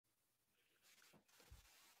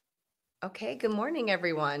Okay, good morning,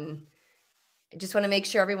 everyone. I just want to make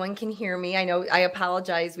sure everyone can hear me. I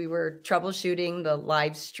apologize. We were troubleshooting the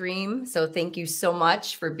live stream. So thank you so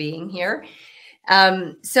much for being here.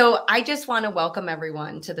 So I just want to welcome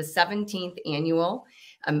everyone to the 17th annual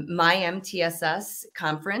MiMTSS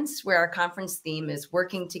conference, where our conference theme is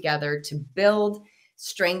working together to build,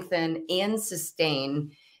 strengthen, and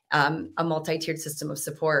sustain a multi-tiered system of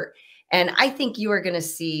support. And I think you are going to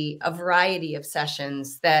see a variety of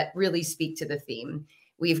sessions that really speak to the theme.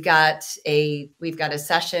 We've got a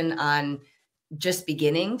session on just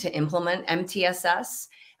beginning to implement MTSS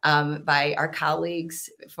by our colleagues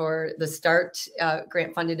for the START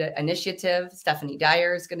grant-funded initiative. Stephanie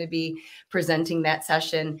Dyer is going to be presenting that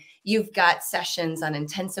session. You've got sessions on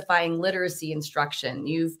intensifying literacy instruction.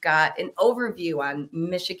 You've got an overview on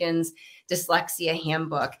Michigan's dyslexia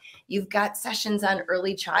handbook. You've got sessions on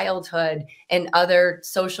early childhood and other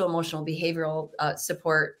social, emotional, behavioral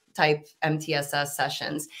support type MTSS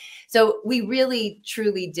sessions. So we really,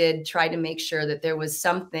 truly did try to make sure that there was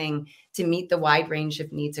something to meet the wide range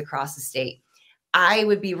of needs across the state. I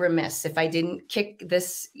would be remiss if I didn't kick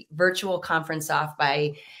this virtual conference off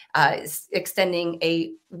by extending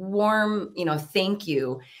a warm, thank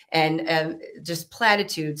you and just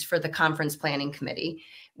platitudes for the conference planning committee.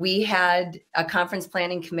 We had a conference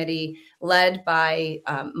planning committee led by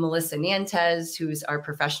Melissa Nantes, who's our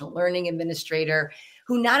professional learning administrator,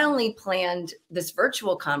 who not only planned this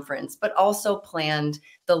virtual conference, but also planned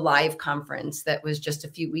the live conference that was just a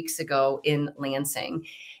few weeks ago in Lansing.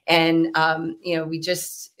 And, we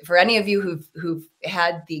just, for any of you who've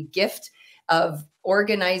had the gift of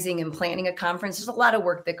organizing and planning a conference, there's a lot of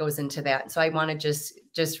work that goes into that. So I want to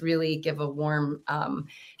just really give a warm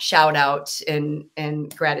shout out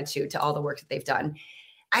and gratitude to all the work that they've done.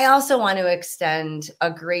 I also want to extend a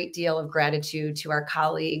great deal of gratitude to our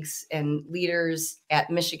colleagues and leaders at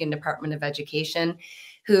Michigan Department of Education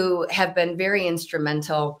who have been very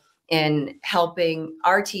instrumental in helping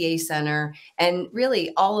our TA Center and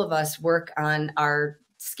really all of us work on our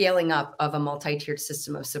scaling up of a multi-tiered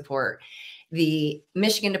system of support. The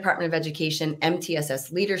Michigan Department of Education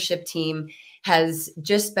MTSS leadership team has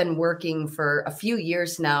just been working for a few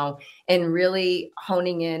years now and really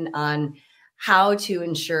honing in on how to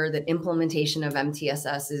ensure that implementation of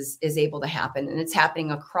MTSS is able to happen. And it's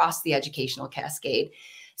happening across the educational cascade.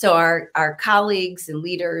 So our colleagues and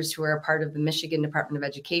leaders who are a part of the Michigan Department of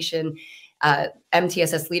Education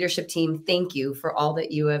MTSS leadership team, thank you for all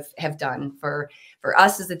that you have done for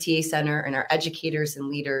us as the TA Center and our educators and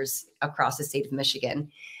leaders across the state of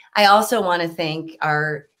Michigan. I also want to thank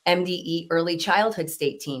our MDE early childhood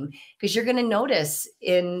state team, because you're going to notice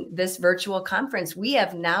in this virtual conference, we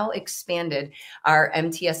have now expanded our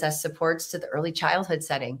MTSS supports to the early childhood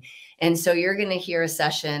setting. And so you're going to hear a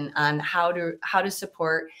session on how to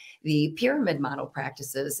support the pyramid model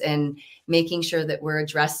practices and making sure that we're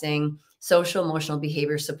addressing social emotional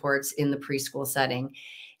behavior supports in the preschool setting.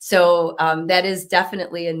 So that is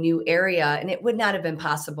definitely a new area, and it would not have been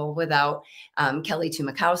possible without Kelly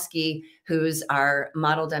Tumakowski, who's our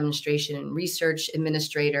model demonstration and research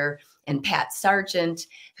administrator, and Pat Sargent,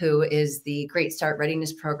 who is the Great Start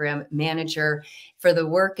Readiness Program manager, for the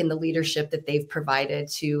work and the leadership that they've provided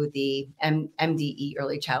to the MDE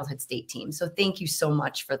Early Childhood State Team. So thank you so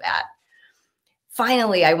much for that.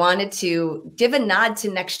 Finally, I wanted to give a nod to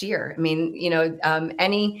next year. I mean,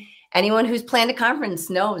 anyone who's planned a conference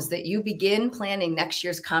knows that you begin planning next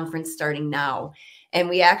year's conference starting now. And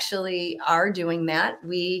we actually are doing that.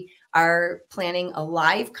 We are planning a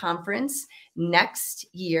live conference next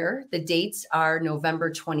year. The dates are November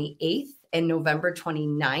 28th and November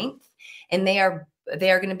 29th. And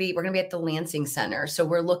we're going to be at the Lansing Center. So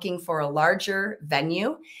we're looking for a larger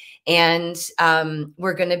venue. And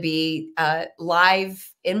we're going to be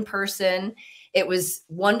live in person. It was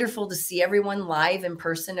wonderful to see everyone live in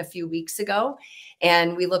person a few weeks ago,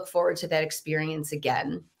 and we look forward to that experience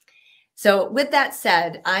again. So with that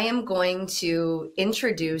said, I am going to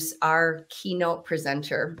introduce our keynote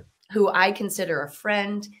presenter, who I consider a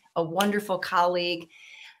friend, a wonderful colleague.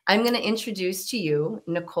 I'm going to introduce to you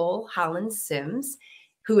Nikole Hollins-Sims,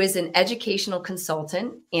 who is an educational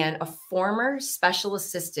consultant and a former special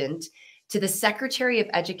assistant to the Secretary of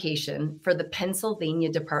Education for the Pennsylvania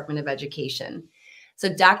Department of Education. So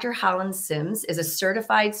Dr. Hollins-Sims is a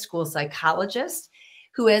certified school psychologist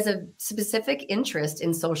who has a specific interest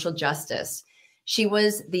in social justice. She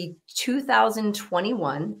was the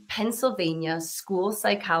 2021 Pennsylvania School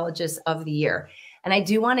Psychologist of the Year. And I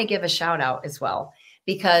do want to give a shout out as well,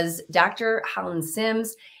 because Dr.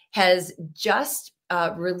 Hollins-Sims has just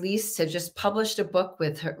just published a book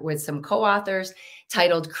with some co-authors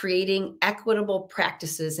titled Creating Equitable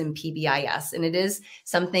Practices in PBIS. And it is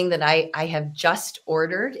something that I have just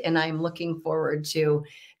ordered and I'm looking forward to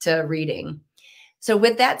reading. So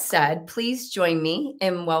with that said, please join me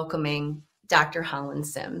in welcoming Dr.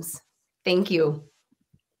 Hollins-Sims. Thank you.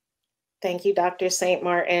 Thank you, Dr. St.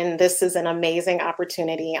 Martin. This is an amazing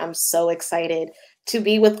opportunity. I'm so excited to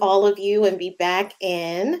be with all of you and be back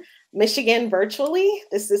in Michigan virtually.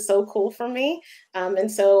 This is so cool for me.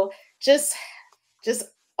 And so just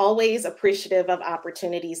always appreciative of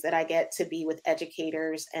opportunities that I get to be with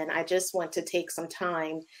educators. And I just want to take some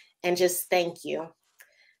time and just thank you.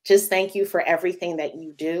 Just thank you for everything that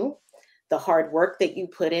you do, the hard work that you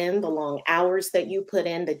put in, the long hours that you put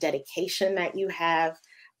in, the dedication that you have.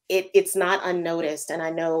 It's not unnoticed. And I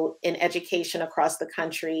know in education across the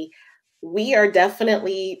country, we're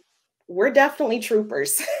definitely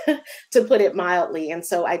troopers, to put it mildly. And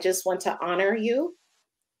so I just want to honor you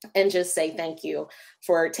and just say thank you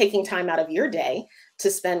for taking time out of your day to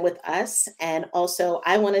spend with us. And also,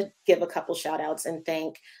 I want to give a couple shout outs and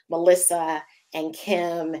thank Melissa and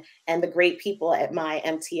Kim and the great people at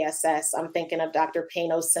MiMTSS. I'm thinking of Dr.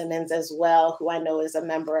 Pano Simmons as well, who I know is a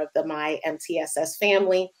member of the MiMTSS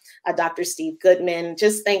family, Dr. Steve Goodman.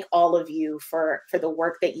 Just thank all of you for the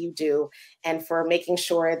work that you do and for making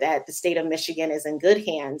sure that the state of Michigan is in good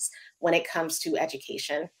hands when it comes to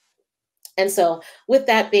education. And so with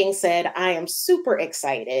that being said, I am super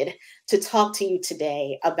excited to talk to you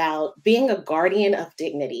today about being a guardian of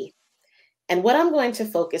dignity. And what I'm going to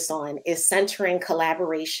focus on is centering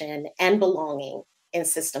collaboration and belonging in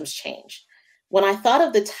systems change. When I thought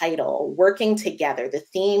of the title, Working Together, the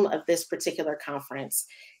theme of this particular conference,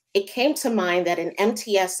 it came to mind that in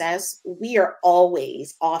MTSS, we are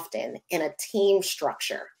always often in a team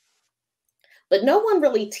structure. But no one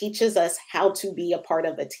really teaches us how to be a part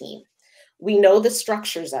of a team. We know the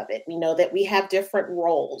structures of it. We know that we have different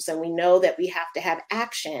roles, and we know that we have to have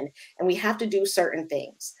action and we have to do certain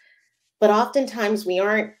things. But oftentimes we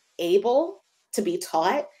aren't able to be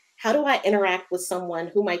taught, how do I interact with someone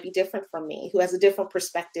who might be different from me, who has a different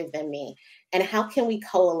perspective than me? And how can we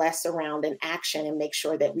coalesce around an action and make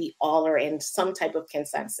sure that we all are in some type of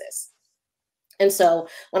consensus? And so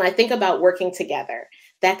when I think about working together,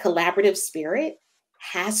 that collaborative spirit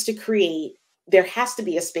there has to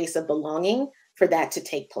be a space of belonging for that to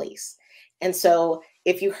take place. And so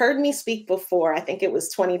if you heard me speak before, I think it was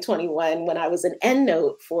 2021 when I was an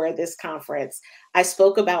EndNote for this conference, I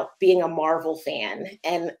spoke about being a Marvel fan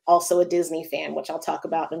and also a Disney fan, which I'll talk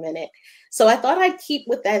about in a minute. So I thought I'd keep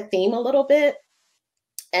with that theme a little bit.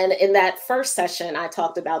 And in that first session, I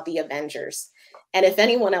talked about the Avengers. And if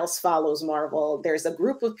anyone else follows Marvel, there's a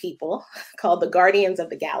group of people called the Guardians of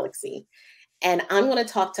the Galaxy. And I'm going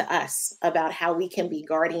to talk to us about how we can be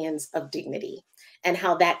guardians of dignity and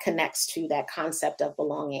how that connects to that concept of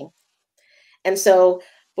belonging. And so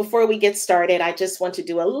before we get started, I just want to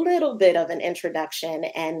do a little bit of an introduction.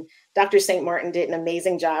 And Dr. St. Martin did an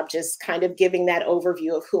amazing job just kind of giving that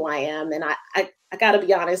overview of who I am. And I got to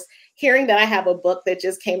be honest, hearing that I have a book that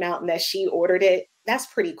just came out and that she ordered it, that's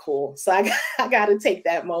pretty cool. So I got to take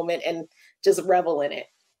that moment and just revel in it.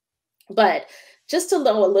 But just to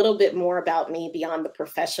know a little bit more about me beyond the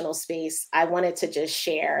professional space, I wanted to just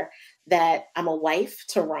share that I'm a wife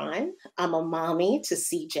to Ron. I'm a mommy to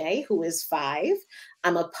CJ, who is 5.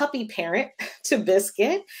 I'm a puppy parent to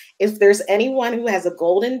Biscuit. If there's anyone who has a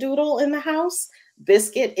golden doodle in the house,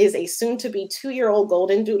 Biscuit is a soon-to-be 2-year-old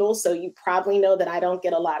golden doodle. So you probably know that I don't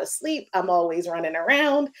get a lot of sleep. I'm always running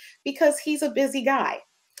around because he's a busy guy.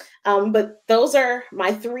 But those are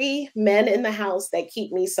my 3 men in the house that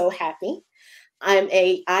keep me so happy. I'm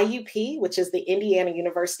a IUP, which is the Indiana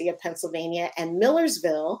University of Pennsylvania and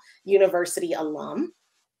Millersville University alum.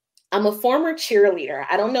 I'm a former cheerleader.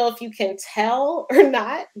 I don't know if you can tell or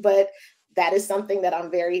not, but that is something that I'm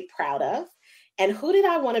very proud of. And who did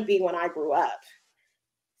I want to be when I grew up?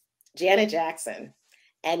 Janet Jackson.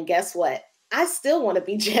 And guess what? I still want to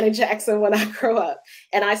be Janet Jackson when I grow up.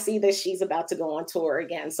 And I see that she's about to go on tour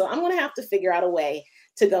again. So I'm going to have to figure out a way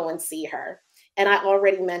to go and see her. And I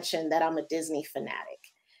already mentioned that I'm a Disney fanatic.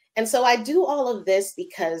 And so I do all of this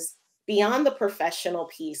because beyond the professional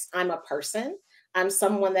piece, I'm a person. I'm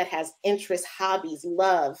someone that has interests, hobbies,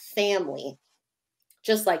 love, family,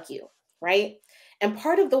 just like you, right? And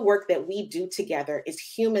part of the work that we do together is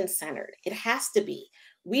human-centered. It has to be.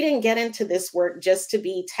 We didn't get into this work just to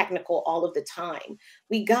be technical all of the time.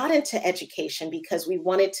 We got into education because we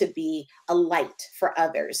wanted to be a light for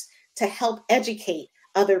others, to help educate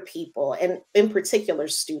other people, and in particular,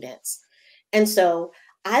 students. And so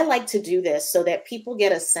I like to do this so that people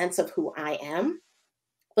get a sense of who I am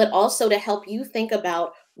but also to help you think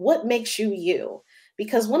about what makes you you.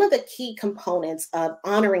 Because one of the key components of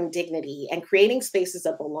honoring dignity and creating spaces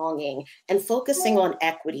of belonging and focusing on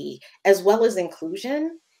equity as well as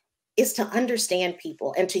inclusion is to understand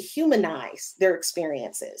people and to humanize their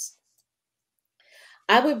experiences.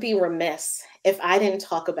 I would be remiss if I didn't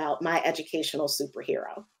talk about my educational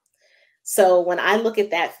superhero. So when I look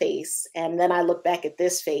at that face and then I look back at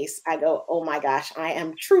this face, I go, oh my gosh, I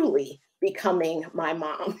am truly becoming my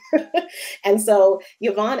mom. And so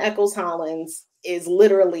Yvonne Eccles Hollins is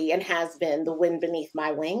literally and has been the wind beneath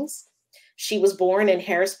my wings. She was born in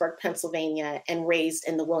Harrisburg, Pennsylvania, and raised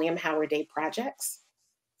in the William Howard Day Projects.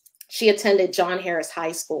 She attended John Harris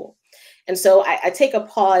High School. And so I take a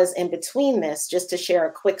pause in between this just to share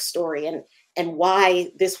a quick story and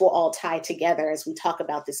why this will all tie together as we talk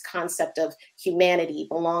about this concept of humanity,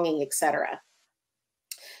 belonging, etc.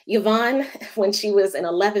 Yvonne, when she was in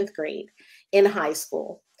 11th grade in high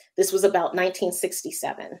school, this was about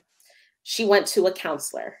 1967, she went to a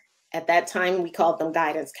counselor. At that time, we called them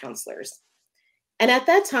guidance counselors. And at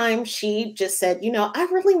that time, she just said, I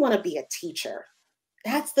really want to be a teacher.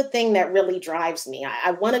 That's the thing that really drives me.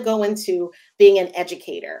 I want to go into being an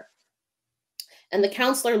educator. And the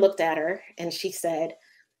counselor looked at her and she said,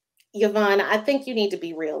 Yvonne, I think you need to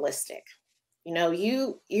be realistic.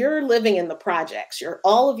 You're living in the projects.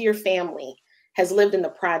 All of your family has lived in the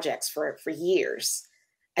projects for years.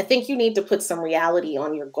 I think you need to put some reality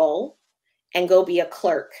on your goal and go be a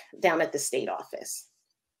clerk down at the state office.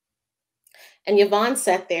 And Yvonne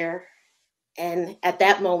sat there, and at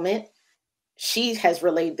that moment, she has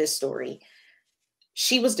relayed this story.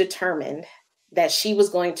 She was determined that she was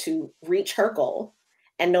going to reach her goal.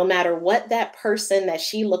 And no matter what that person that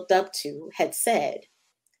she looked up to had said,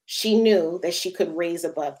 she knew that she could raise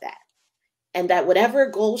above that. And that whatever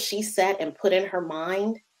goal she set and put in her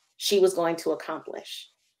mind, she was going to accomplish.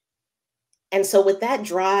 And so with that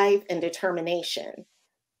drive and determination,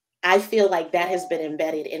 I feel like that has been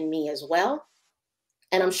embedded in me as well.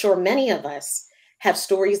 And I'm sure many of us have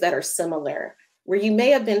stories that are similar, where you may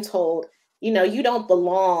have been told, you don't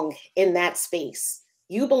belong in that space.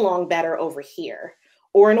 You belong better over here.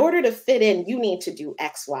 Or in order to fit in, you need to do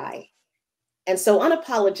X, Y. And so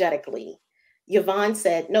unapologetically, Yvonne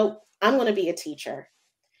said, nope, I'm going to be a teacher.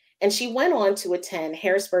 And she went on to attend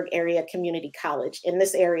Harrisburg Area Community College. In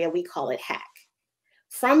this area, we call it HAC.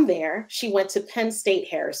 From there, she went to Penn State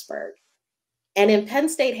Harrisburg. And in Penn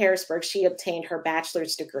State Harrisburg, she obtained her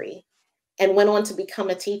bachelor's degree and went on to become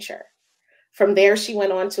a teacher. From there, she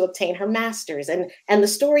went on to obtain her master's. And the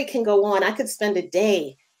story can go on. I could spend a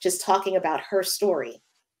day just talking about her story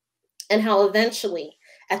and how eventually,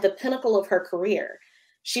 at the pinnacle of her career,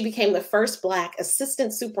 she became the first Black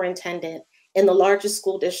assistant superintendent in the largest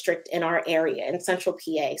school district in our area, in Central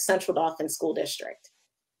PA, Central Dauphin School District.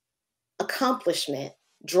 Accomplishment,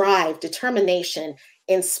 drive, determination,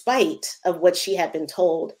 in spite of what she had been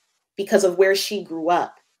told because of where she grew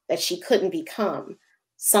up, that she couldn't become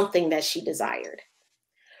something that she desired.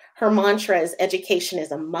 Her mantra is education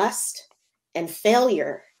is a must and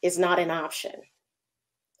failure is not an option.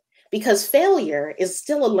 Because failure is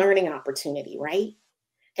still a learning opportunity, right?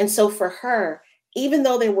 And so for her, even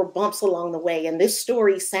though there were bumps along the way, and this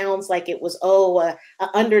story sounds like it was, an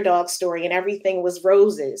underdog story and everything was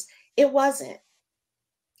roses, it wasn't.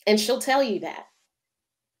 And she'll tell you that.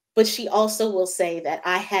 But she also will say that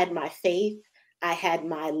I had my faith, I had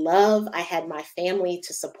my love, I had my family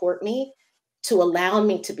to support me, to allow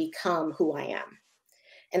me to become who I am.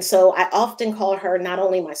 And so I often call her not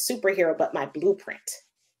only my superhero, but my blueprint.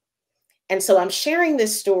 And so I'm sharing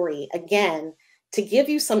this story, again, to give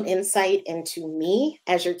you some insight into me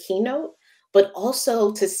as your keynote, but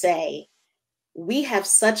also to say we have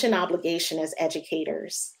such an obligation as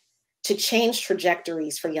educators to change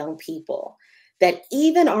trajectories for young people, that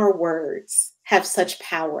even our words have such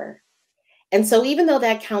power. And so even though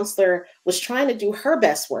that counselor was trying to do her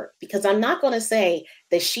best work, because I'm not going to say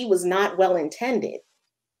that she was not well-intended,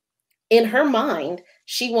 in her mind,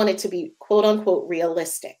 she wanted to be quote unquote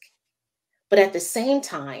realistic. But at the same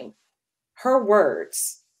time, her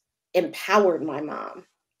words empowered my mom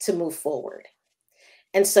to move forward.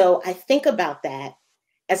 And so I think about that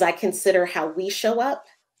as I consider how we show up,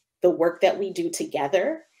 the work that we do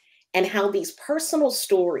together, and how these personal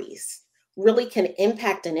stories really can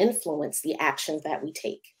impact and influence the actions that we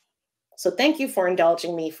take. So thank you for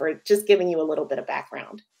indulging me, for just giving you a little bit of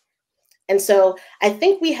background. And so I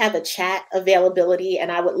think we have a chat availability,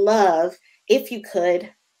 and I would love if you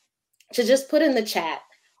could to just put in the chat,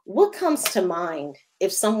 what comes to mind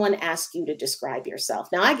if someone asks you to describe yourself?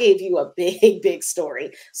 Now, I gave you a big, big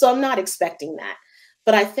story, so I'm not expecting that.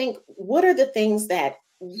 But I think, what are the things that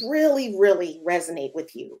really, really resonate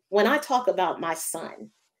with you. When I talk about my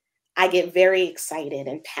son, I get very excited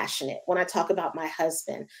and passionate when I talk about my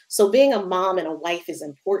husband. So being a mom and a wife is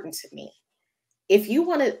important to me. If you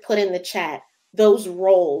want to put in the chat those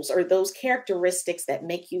roles or those characteristics that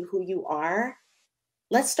make you who you are,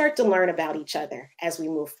 let's start to learn about each other as we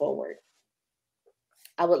move forward.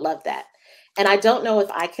 I would love that. And I don't know if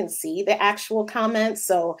I can see the actual comments,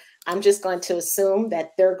 so I'm just going to assume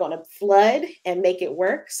that they're going to flood and make it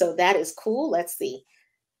work. So that is cool. Let's see.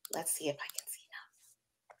 Let's see if I can see.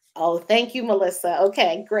 Oh, thank you, Melissa.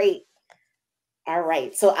 Okay, great. All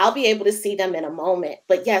right, so I'll be able to see them in a moment.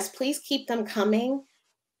 But yes, please keep them coming.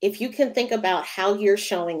 If you can think about how you're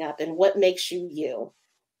showing up and what makes you you,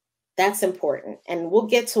 that's important. And we'll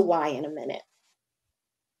get to why in a minute.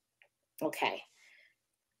 Okay.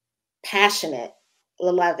 Passionate,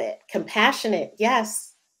 love it. Compassionate,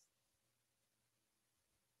 yes.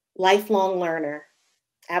 Lifelong learner,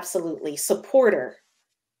 absolutely. Supporter,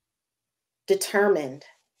 determined.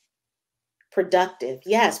 Productive,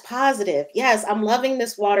 yes. Positive, yes. I'm loving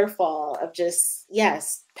this waterfall of just,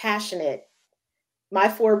 yes, passionate. My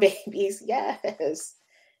 4 babies, yes,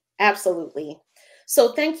 absolutely.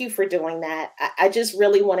 So thank you for doing that. I just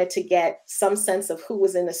really wanted to get some sense of who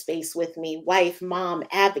was in the space with me. Wife, mom,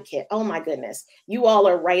 advocate. Oh my goodness. You all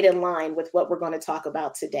are right in line with what we're going to talk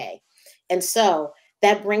about today. And so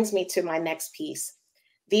that brings me to my next piece.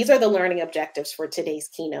 These are the learning objectives for today's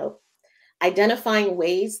keynote. Identifying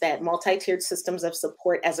ways that multi-tiered systems of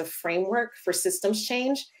support as a framework for systems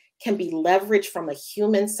change can be leveraged from a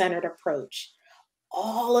human-centered approach.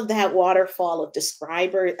 All of that waterfall of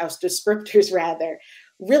descriptors rather,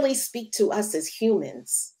 really speak to us as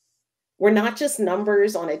humans. We're not just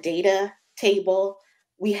numbers on a data table.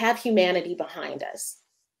 We have humanity behind us.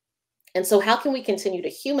 And so how can we continue to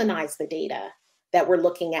humanize the data that we're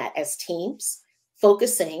looking at as teams,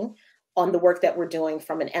 focusing on the work that we're doing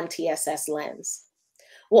from an MTSS lens?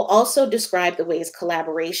 We'll also describe the ways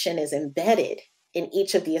collaboration is embedded in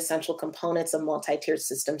each of the essential components of multi-tiered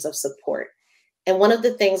systems of support. And one of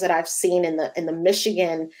the things that I've seen in the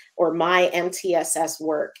Michigan or MiMTSS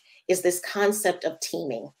work is this concept of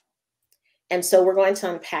teaming. And so we're going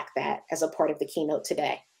to unpack that as a part of the keynote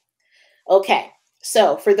today. Okay,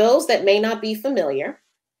 so for those that may not be familiar,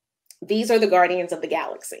 these are the Guardians of the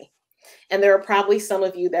Galaxy. And there are probably some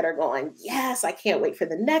of you that are going, yes, I can't wait for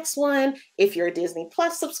the next one. If you're a Disney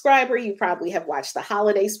Plus subscriber, you probably have watched the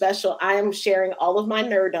holiday special. I am sharing all of my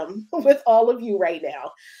nerdom with all of you right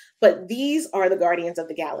now. But these are the Guardians of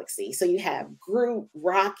the Galaxy. So you have Groot,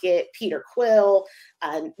 Rocket, Peter Quill,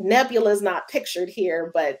 Nebula's not pictured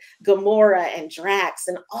here, but Gamora and Drax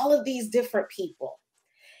and all of these different people.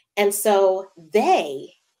 And so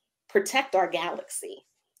they protect our galaxy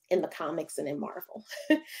in the comics and in Marvel.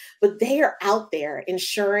 But they are out there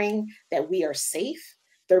ensuring that we are safe.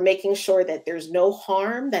 They're making sure that there's no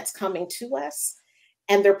harm that's coming to us.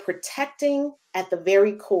 And they're protecting at the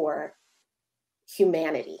very core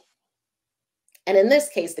humanity. And in this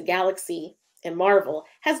case, the galaxy in Marvel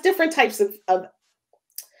has different types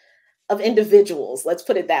of individuals. Let's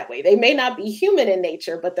put it that way. They may not be human in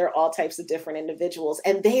nature, but they're all types of different individuals.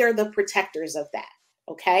 And they are the protectors of that.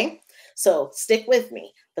 Okay, so stick with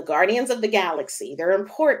me. The Guardians of the Galaxy, they're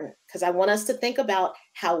important because I want us to think about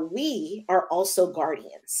how we are also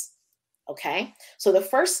guardians. Okay, so the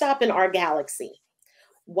first stop in our galaxy,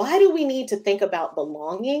 why do we need to think about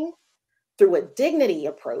belonging through a dignity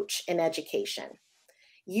approach in education?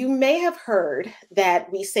 You may have heard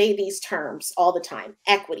that we say these terms all the time: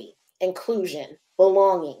 equity, inclusion,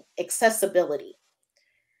 belonging, accessibility.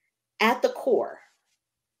 At the core,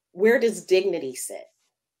 where does dignity sit?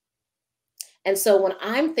 And so when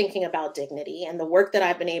I'm thinking about dignity and the work that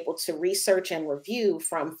I've been able to research and review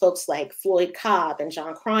from folks like Floyd Cobb and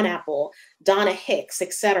John Cronapple, Donna Hicks,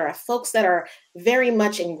 et cetera, folks that are very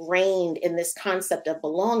much ingrained in this concept of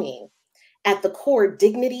belonging, at the core,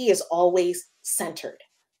 dignity is always centered.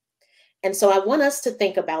 And so I want us to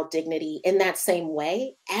think about dignity in that same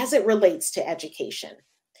way as it relates to education.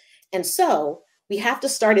 And so we have to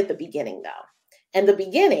start at the beginning, though. And the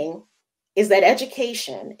beginning is that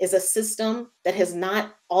education is a system that has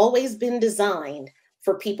not always been designed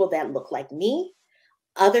for people that look like me,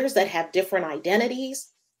 others that have different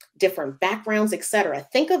identities, different backgrounds, et cetera.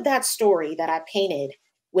 Think of that story that I painted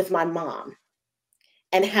with my mom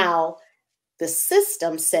and how the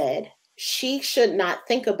system said she should not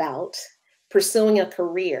think about pursuing a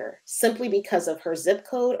career simply because of her zip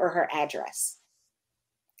code or her address.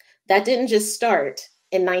 That didn't just start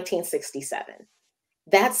in 1967.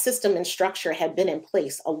 That system and structure had been in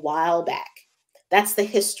place a while back. That's the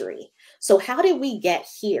history. So how did we get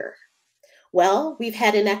here? Well, we've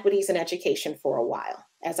had inequities in education for a while,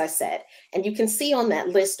 as I said. And you can see on that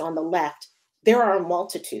list on the left, there are a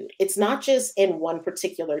multitude. It's not just in one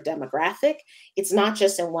particular demographic. It's not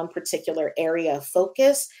just in one particular area of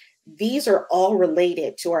focus. These are all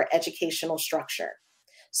related to our educational structure.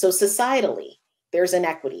 So societally, there's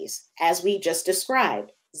inequities, as we just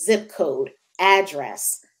described: zip code,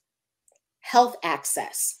 address, health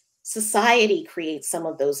access. Society creates some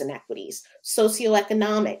of those inequities.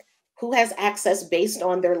 Socioeconomic, who has access based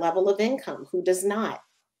on their level of income, who does not.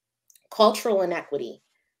 Cultural inequity.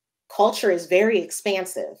 Culture is very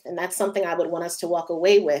expansive, and that's something I would want us to walk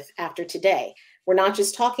away with after today. We're not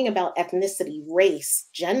just talking about ethnicity, race,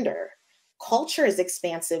 gender. Culture is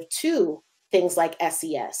expansive to things like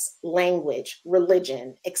SES, language,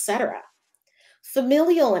 religion, etc.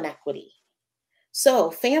 Familial inequity. So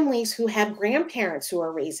families who have grandparents who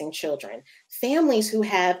are raising children, families who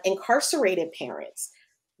have incarcerated parents,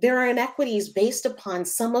 there are inequities based upon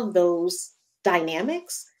some of those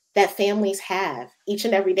dynamics that families have each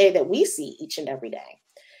and every day, that we see each and every day.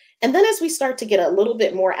 And then as we start to get a little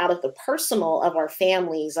bit more out of the personal of our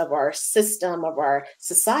families, of our system, of our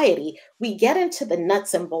society, we get into the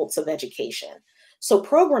nuts and bolts of education. So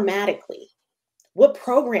programmatically, what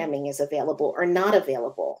programming is available or not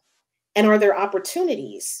available? And are there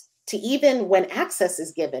opportunities to, even when access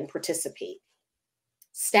is given, participate?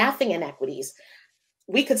 Staffing inequities.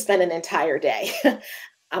 We could spend an entire day.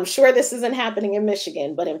 I'm sure this isn't happening in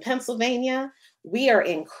Michigan, but in Pennsylvania, we are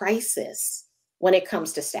in crisis when it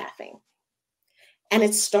comes to staffing. And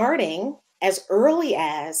it's starting as early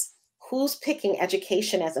as who's picking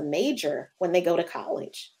education as a major when they go to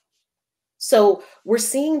college. So we're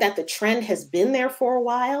seeing that the trend has been there for a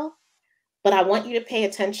while, but I want you to pay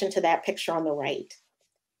attention to that picture on the right.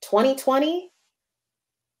 2020,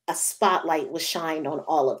 a spotlight was shined on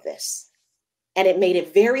all of this. And it made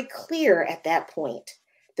it very clear at that point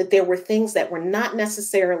that there were things that were not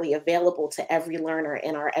necessarily available to every learner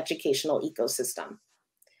in our educational ecosystem.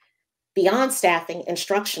 Beyond staffing,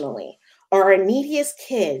 instructionally, are our neediest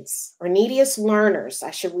kids, or neediest learners,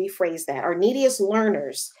 I should rephrase that, our neediest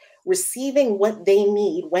learners receiving what they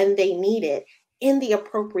need when they need it in the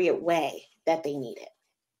appropriate way that they need it?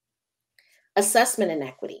 Assessment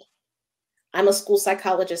inequity. I'm a school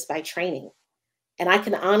psychologist by training, and I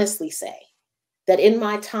can honestly say that in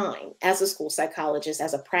my time as a school psychologist,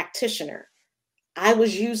 as a practitioner, I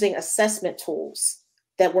was using assessment tools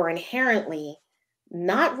that were inherently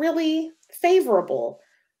not really favorable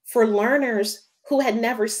for learners who had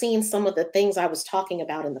never seen some of the things I was talking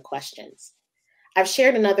about in the questions. I've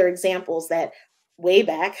shared in other examples that way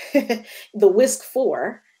back, the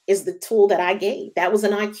WISC-4 is the tool that I gave. That was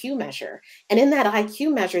an IQ measure. And in that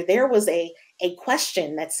IQ measure, there was a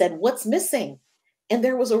question that said, what's missing? And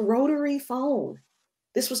there was a rotary phone.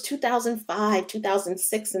 This was 2005,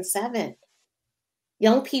 2006, and 2007.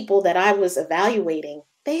 Young people that I was evaluating,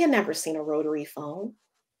 they had never seen a rotary phone.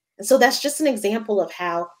 And so that's just an example of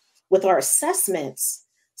how, with our assessments,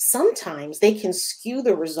 sometimes they can skew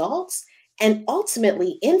the results and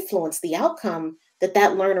ultimately influence the outcome that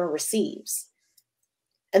that learner receives.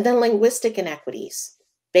 And then linguistic inequities.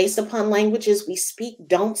 Based upon languages we speak,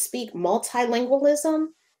 don't speak, multilingualism,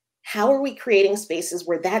 how are we creating spaces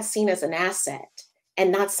where that's seen as an asset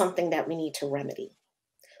and not something that we need to remedy?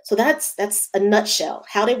 So that's a nutshell.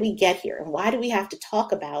 How did we get here? And why do we have to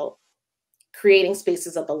talk about creating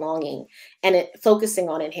spaces of belonging and focusing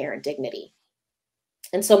on inherent dignity?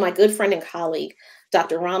 And so my good friend and colleague,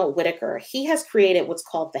 Dr. Ronald Whitaker, he has created what's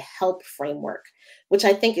called the HELP framework, which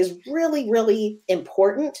I think is really, really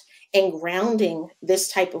important in grounding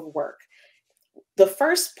this type of work. The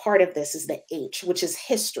first part of this is the H, which is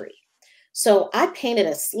history. So I painted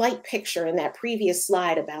a slight picture in that previous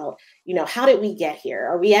slide about, how did we get here?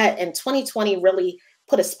 Are we in 2020 really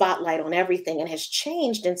put a spotlight on everything and has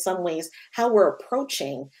changed in some ways how we're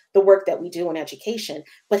approaching the work that we do in education.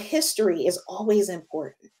 But history is always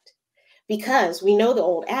important because we know the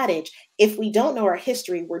old adage, if we don't know our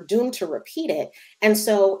history, we're doomed to repeat it. And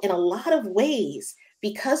so in a lot of ways,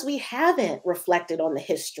 because we haven't reflected on the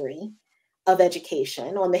history of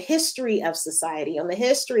education, on the history of society, on the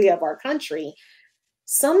history of our country,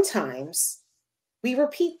 sometimes we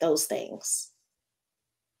repeat those things.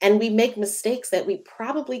 And we make mistakes that we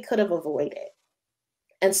probably could have avoided.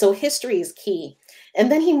 And so history is key.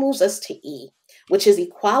 And then he moves us to E, which is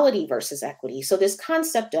equality versus equity. So this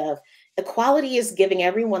concept of equality is giving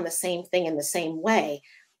everyone the same thing in the same way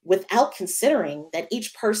without considering that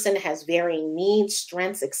each person has varying needs,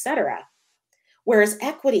 strengths, etc. Whereas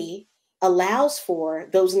equity allows for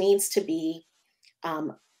those needs to be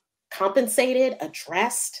compensated,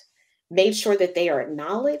 addressed, made sure that they are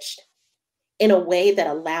acknowledged. in a way that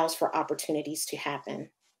allows for opportunities to happen.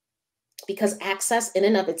 Because access in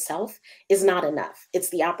and of itself is not enough. It's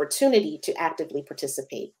the opportunity to actively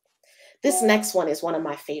participate. This next one is one of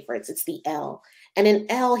my favorites. It's the L. And in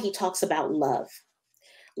L, he talks about love.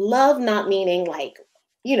 Love not meaning like,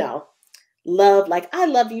 love like I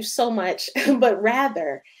love you so much, but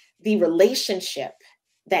rather the relationship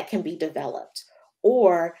that can be developed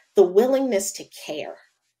or the willingness to care.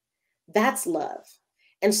 That's love.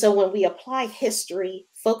 And so when we apply history,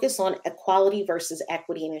 focus on equality versus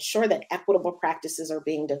equity and ensure that equitable practices are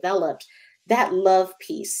being developed, that love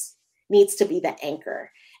piece needs to be the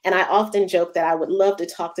anchor. And I often joke that I would love to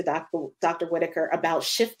talk to Dr. Whitaker about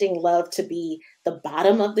shifting love to be the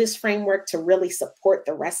bottom of this framework to really support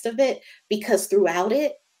the rest of it, because throughout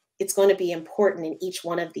it, it's going to be important in each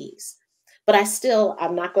one of these. But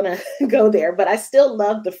I'm not going to go there, but I still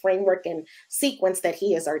love the framework and sequence that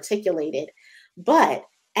he has articulated. But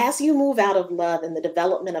as you move out of love and the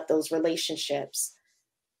development of those relationships,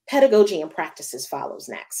 pedagogy and practices follows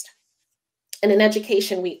next. And in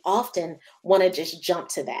education, we often want to just jump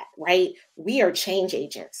to that, right? We are change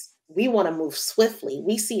agents. We want to move swiftly.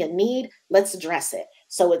 We see a need, let's address it.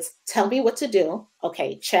 So it's tell me what to do.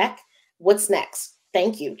 Okay, check. What's next?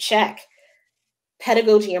 Thank you, check.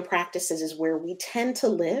 Pedagogy and practices is where we tend to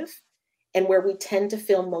live and where we tend to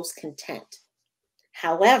feel most content.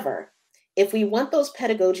 However, if we want those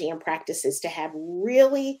pedagogy and practices to have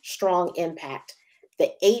really strong impact,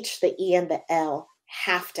 the H, the E, and the L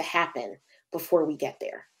have to happen before we get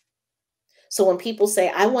there. So when people say,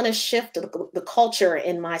 I want to shift the culture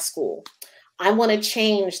in my school, I want to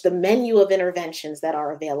change the menu of interventions that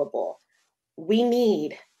are available, we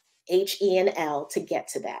need H, E, and L to get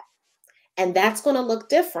to that. And that's going to look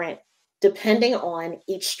different depending on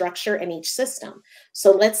each structure and each system.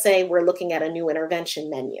 So let's say we're looking at a new intervention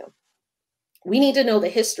menu. We need to know the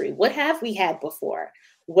history. What have we had before?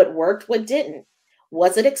 What worked, what didn't?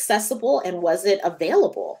 Was it accessible and was it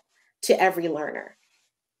available to every learner?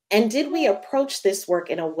 And did we approach this work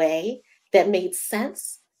in a way that made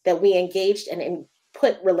sense, that we engaged and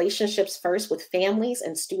put relationships first with families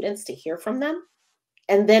and students to hear from them,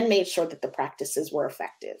 and then made sure that the practices were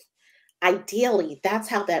effective? Ideally, that's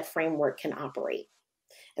how that framework can operate.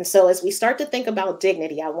 And so as we start to think about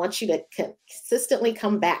dignity, I want you to consistently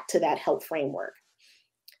come back to that HELP framework.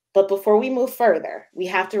 But before we move further, we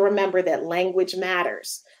have to remember that language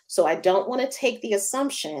matters. So I don't want to take the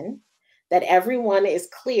assumption that everyone is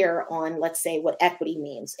clear on, let's say, what equity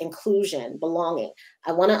means, inclusion, belonging.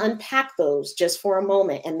 I want to unpack those just for a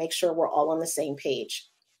moment and make sure we're all on the same page.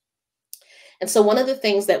 And so one of the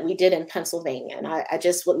things that we did in Pennsylvania, and I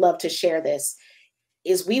just would love to share this,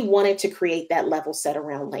 is we wanted to create that level set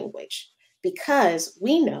around language, because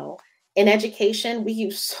we know in education, we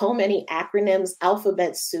use so many acronyms,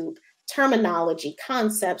 alphabet soup, terminology,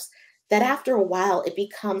 concepts, that after a while it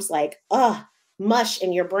becomes like, mush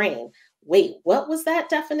in your brain. Wait, what was that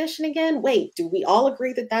definition again? Wait, do we all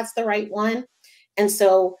agree that that's the right one? And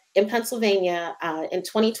so in Pennsylvania, in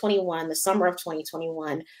 2021, the summer of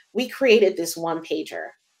 2021, we created this one pager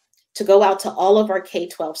to go out to all of our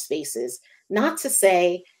K-12 spaces, not to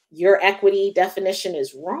say your equity definition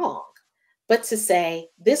is wrong, but to say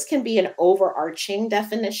this can be an overarching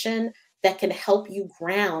definition that can help you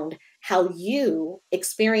ground how you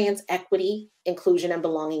experience equity, inclusion, and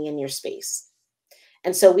belonging in your space.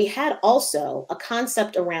 And so we had also a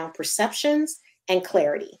concept around perceptions and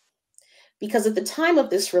clarity. Because at the time of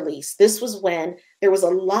this release, this was when there was a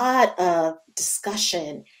lot of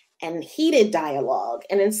discussion and heated dialogue,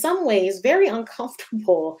 and in some ways, very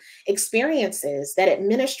uncomfortable experiences that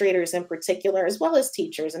administrators in particular, as well as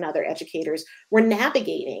teachers and other educators, were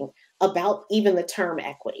navigating about even the term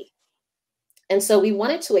equity. And so we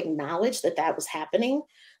wanted to acknowledge that that was happening.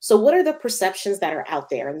 So what are the perceptions that are out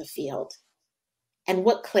there in the field? And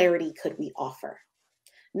what clarity could we offer?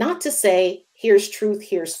 Not to say, here's truth,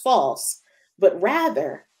 here's false, but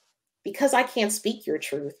rather, because I can't speak your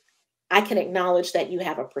truth, I can acknowledge that you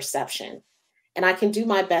have a perception, and I can do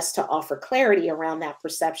my best to offer clarity around that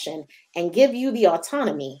perception and give you the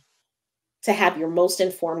autonomy to have your most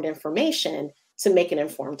informed information to make an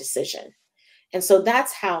informed decision. And so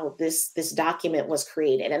that's how this document was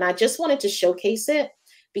created. And I just wanted to showcase it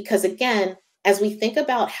because, again, as we think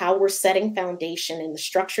about how we're setting foundation in the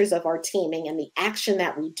structures of our teaming and the action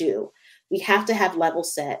that we do, we have to have level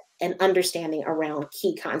set and understanding around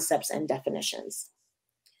key concepts and definitions.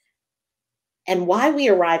 And why we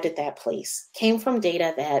arrived at that place came from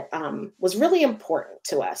data that was really important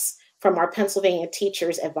to us from our Pennsylvania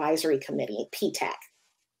Teachers Advisory Committee, PTAC.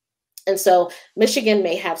 And so Michigan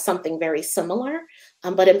may have something very similar,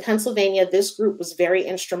 But in Pennsylvania, this group was very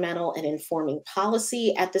instrumental in informing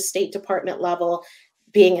policy at the State Department level,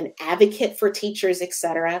 being an advocate for teachers, et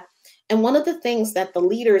cetera. And one of the things that the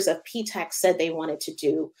leaders of PTAC said they wanted to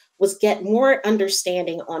do was get more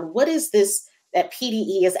understanding on what is this that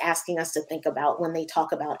PDE is asking us to think about when they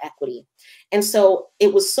talk about equity. And so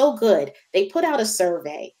it was so good. They put out a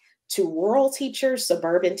survey to rural teachers,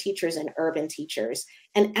 suburban teachers, and urban teachers,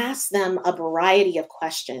 and asked them a variety of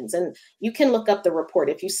questions. And you can look up the report.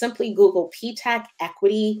 If you simply Google PTAC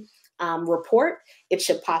equity report, it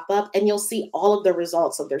should pop up and you'll see all of the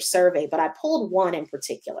results of their survey. But I pulled one in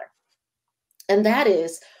particular. And that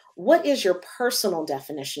is, what is your personal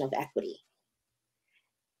definition of equity?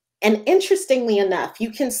 And interestingly enough,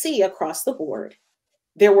 you can see across the board,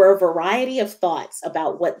 there were a variety of thoughts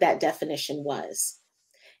about what that definition was.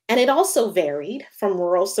 And it also varied from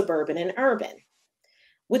rural, suburban, and urban,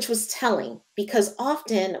 which was telling, because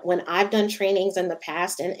often when I've done trainings in the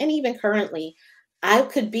past and even currently, I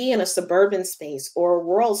could be in a suburban space or a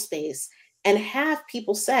rural space and have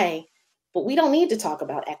people say, but we don't need to talk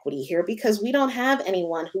about equity here because we don't have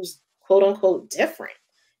anyone who's quote unquote different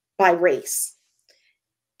by race.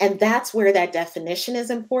 And that's where that definition is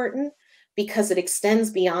important, because it extends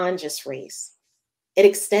beyond just race. It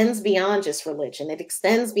extends beyond just religion. It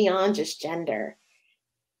extends beyond just gender.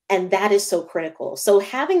 And that is so critical. So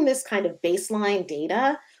having this kind of baseline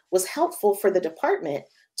data was helpful for the department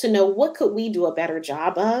to know what could we do a better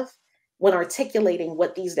job of when articulating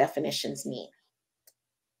what these definitions mean.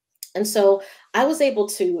 And so I was able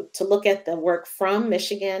to look at the work from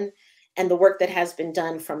Michigan and the work that has been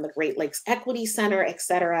done from the Great Lakes Equity Center, et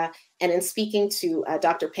cetera. And in speaking to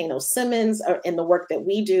Dr. Hollins-Sims in the work that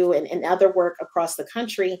we do and other work across the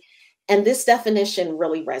country, and this definition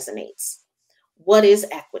really resonates. What is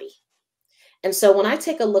equity? And so when I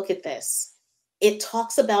take a look at this, it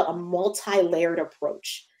talks about a multi-layered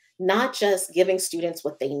approach, not just giving students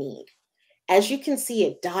what they need. As you can see,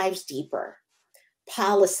 it dives deeper.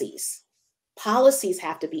 Policies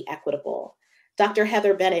have to be equitable. Dr.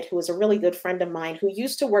 Heather Bennett, who is a really good friend of mine, who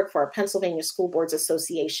used to work for our Pennsylvania School Boards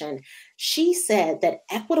Association, she said that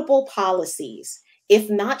equitable policies, if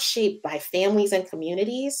not shaped by families and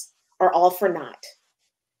communities, are all for naught.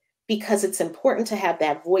 Because it's important to have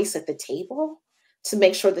that voice at the table to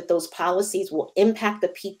make sure that those policies will impact the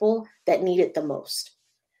people that need it the most.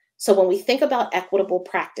 So when we think about equitable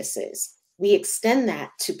practices, we extend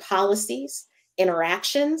that to policies,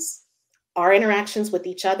 interactions, our interactions with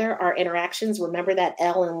each other, our interactions, remember that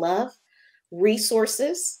L in love,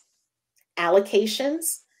 resources,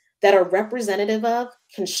 allocations that are representative of,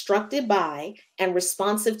 constructed by, and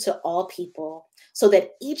responsive to all people so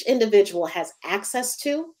that each individual has access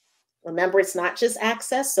to, remember it's not just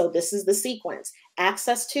access, so this is the sequence,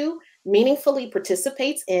 access to, meaningfully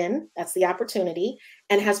participates in, that's the opportunity,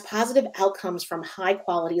 and has positive outcomes from high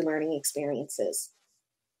quality learning experiences,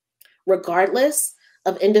 regardless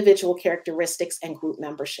of individual characteristics and group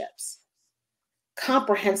memberships.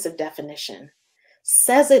 Comprehensive definition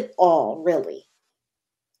says it all, really.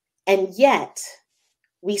 And yet,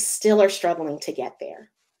 we still are struggling to get there.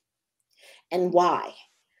 And why?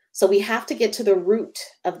 So we have to get to the root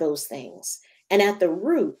of those things. And at the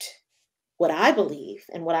root, what I believe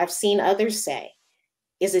and what I've seen others say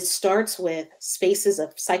is it starts with spaces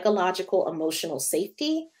of psychological, emotional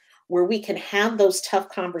safety where we can have those tough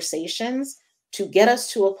conversations to get us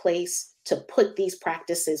to a place to put these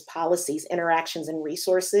practices, policies, interactions, and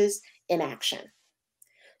resources in action.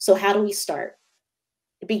 So how do we start?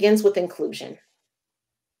 It begins with inclusion.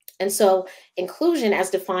 And so inclusion,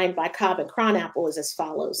 as defined by Cobb and Cronapple, is as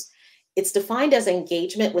follows. It's defined as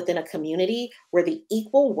engagement within a community where the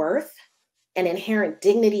equal worth and inherent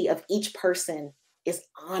dignity of each person is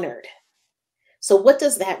honored. So what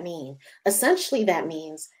does that mean? Essentially, that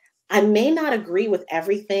means I may not agree with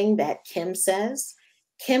everything that Kim says.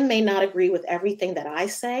 Kim may not agree with everything that I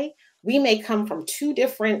say. We may come from two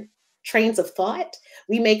different trains of thought.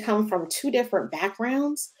 We may come from two different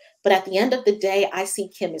backgrounds. But at the end of the day, I see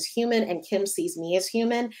Kim as human and Kim sees me as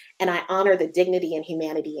human. And I honor the dignity and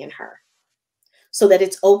humanity in her. So that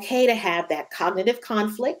it's okay to have that cognitive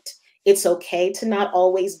conflict. It's okay to not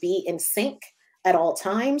always be in sync at all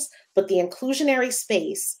times. But the inclusionary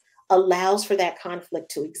space allows for that conflict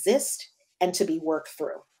to exist and to be worked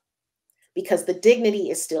through because the dignity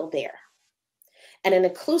is still there. And an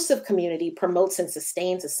inclusive community promotes and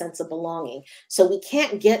sustains a sense of belonging. So we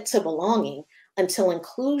can't get to belonging until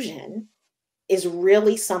inclusion is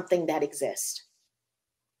really something that exists.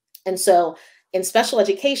 And so in special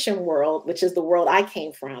education world, which is the world I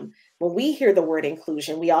came from, when we hear the word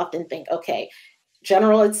inclusion, we often think, okay,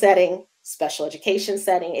 general ed setting, special education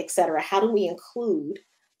setting, et cetera? How do we include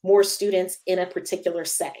more students in a particular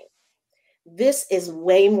setting? This is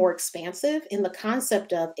way more expansive in the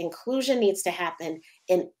concept of inclusion needs to happen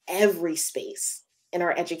in every space in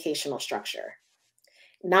our educational structure.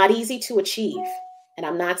 Not easy to achieve. And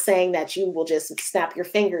I'm not saying that you will just snap your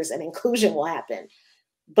fingers and inclusion will happen,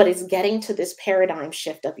 but it's getting to this paradigm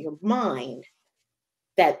shift of your mind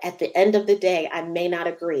that at the end of the day, I may not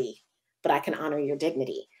agree, but I can honor your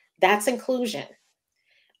dignity. That's inclusion.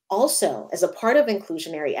 Also, as a part of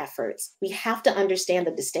inclusionary efforts, we have to understand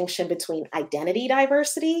the distinction between identity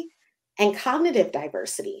diversity and cognitive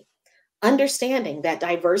diversity, understanding that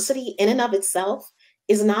diversity in and of itself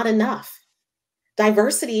is not enough.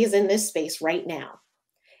 Diversity is in this space right now.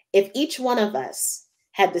 If each one of us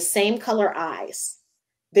had the same color eyes,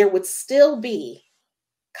 there would still be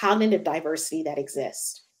cognitive diversity that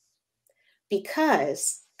exists,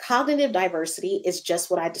 because cognitive diversity is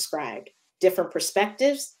just what I described: different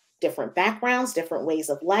perspectives, different backgrounds, different ways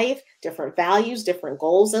of life, different values, different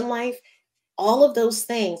goals in life. All of those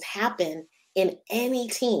things happen in any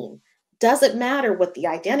team. Doesn't matter what the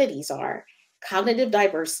identities are, cognitive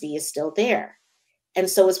diversity is still there. And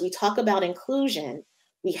so as we talk about inclusion,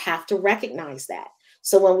 we have to recognize that.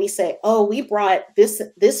 So when we say, oh, we brought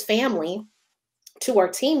this family to our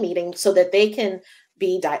team meeting so that they can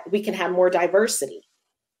we can have more diversity.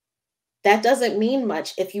 That doesn't mean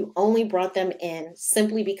much if you only brought them in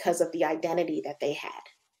simply because of the identity that they had.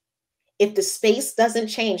 If the space doesn't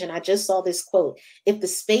change, and I just saw this quote, if the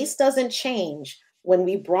space doesn't change when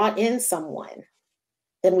we brought in someone,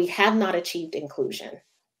 then we have not achieved inclusion,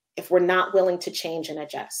 if we're not willing to change and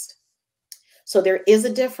adjust. So there is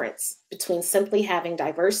a difference between simply having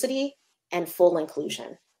diversity and full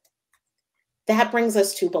inclusion. That brings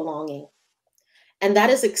us to belonging. And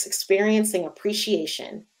that is experiencing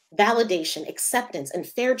appreciation, validation, acceptance, and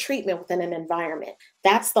fair treatment within an environment.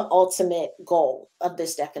 That's the ultimate goal of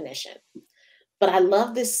this definition. But I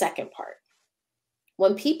love this second part.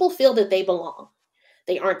 When people feel that they belong,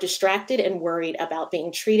 they aren't distracted and worried about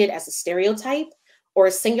being treated as a stereotype or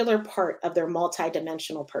a singular part of their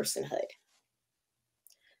multidimensional personhood.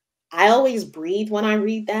 I always breathe when I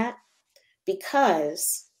read that,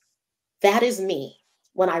 because that is me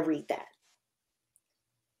when I read that.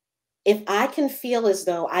 If I can feel as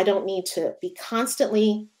though I don't need to be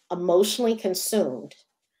constantly emotionally consumed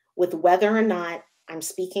with whether or not I'm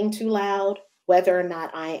speaking too loud, whether or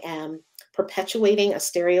not I am perpetuating a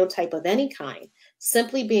stereotype of any kind,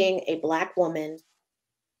 simply being a Black woman,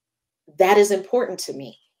 that is important to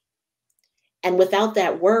me. And without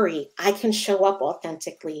that worry, I can show up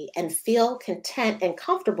authentically and feel content and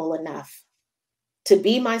comfortable enough to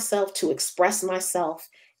be myself, to express myself,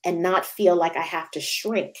 and not feel like I have to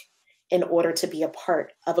shrink in order to be a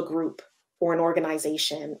part of a group or an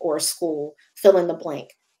organization or a school, fill in the blank,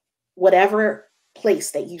 whatever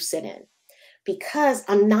place that you sit in. Because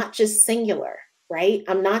I'm not just singular, right?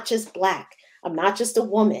 I'm not just Black. I'm not just a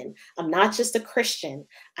woman. I'm not just a Christian.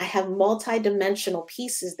 I have multidimensional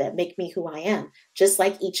pieces that make me who I am, just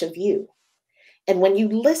like each of you. And when you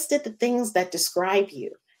listed the things that describe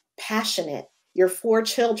you, passionate, your 4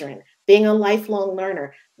 children, being a lifelong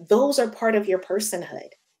learner, those are part of your personhood.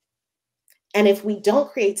 And if we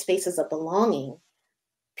don't create spaces of belonging,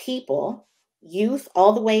 people, youth,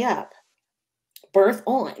 all the way up, birth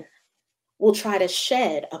on, will try to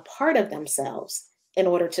shed a part of themselves in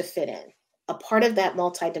order to fit in, a part of that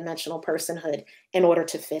multidimensional personhood in order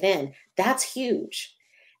to fit in. That's huge.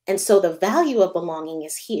 And so the value of belonging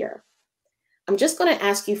is here. I'm just going to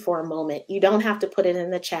ask you for a moment. You don't have to put it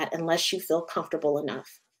in the chat unless you feel comfortable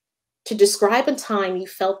enough to describe a time you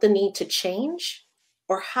felt the need to change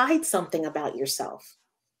or hide something about yourself,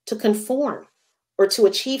 to conform, or to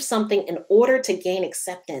achieve something in order to gain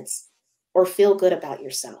acceptance or feel good about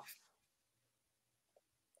yourself.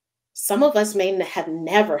 Some of us may have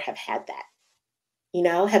never had that,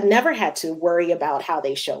 have never had to worry about how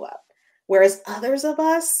they show up. Whereas others of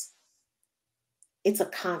us, it's a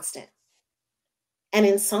constant. And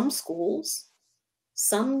in some schools,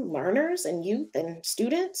 some learners and youth and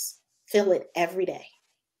students feel it every day,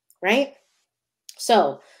 right?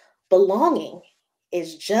 So belonging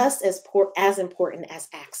is just as important as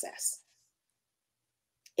access.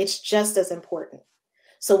 It's just as important.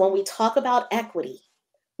 So when we talk about equity,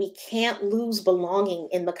 we can't lose belonging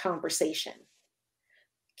in the conversation.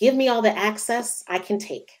 Give me all the access I can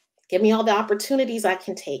take. Give me all the opportunities I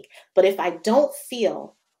can take. But if I don't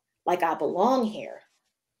feel like I belong here,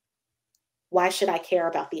 why should I care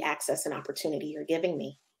about the access and opportunity you're giving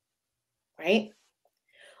me, right?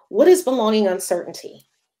 What is belonging uncertainty?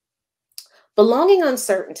 Belonging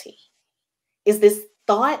uncertainty is this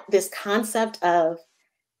thought, this concept of,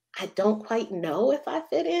 I don't quite know if I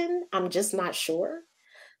fit in, I'm just not sure.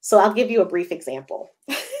 So I'll give you a brief example.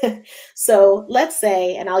 So let's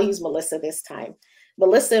say, and I'll use Melissa this time.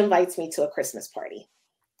 Melissa invites me to a Christmas party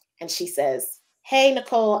and she says, hey,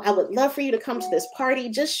 Nikole, I would love for you to come to this party.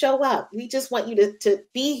 Just show up. We just want you to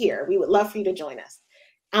be here. We would love for you to join us.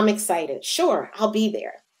 I'm excited. Sure, I'll be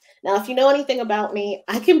there. Now, if you know anything about me,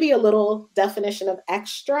 I can be a little definition of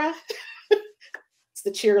extra. It's the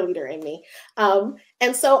cheerleader in me.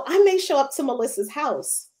 And so I may show up to Melissa's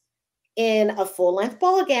house in a full-length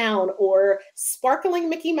ball gown or sparkling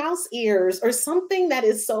Mickey Mouse ears or something that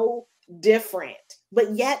is so different,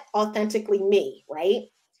 but yet authentically me, right?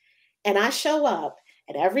 And I show up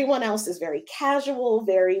and everyone else is very casual,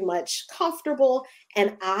 very much comfortable,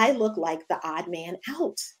 and I look like the odd man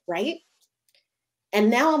out, right? And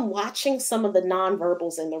now I'm watching some of the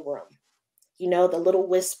nonverbals in the room. You know, the little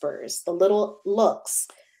whispers, the little looks,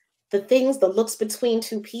 the looks between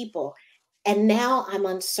two people. And now I'm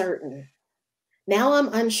uncertain. Now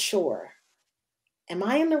I'm unsure. Am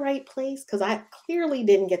I in the right place? Because I clearly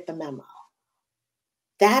didn't get the memo.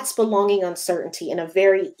 That's belonging uncertainty in a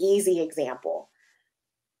very easy example.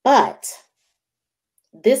 But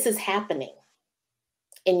this is happening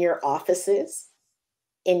in your offices,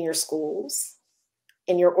 in your schools,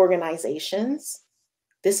 in your organizations.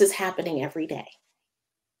 This is happening every day.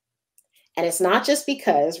 And it's not just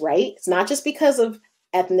because, right? It's not just because of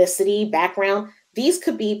ethnicity, background. These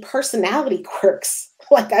could be personality quirks,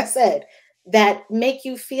 like I said, that make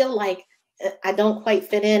you feel like I don't quite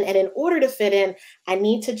fit in. And in order to fit in, I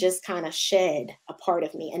need to just kind of shed a part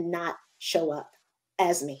of me and not show up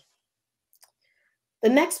as me. The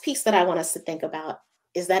next piece that I want us to think about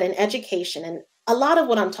is that in education, and a lot of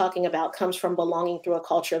what I'm talking about comes from Belonging Through a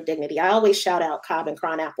Culture of Dignity. I always shout out Cobb and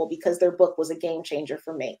Cronapple because their book was a game changer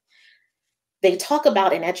for me. They talk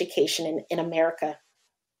about in education in America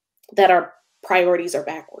that our priorities are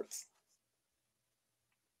backwards.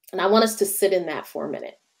 And I want us to sit in that for a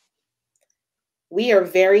minute. We are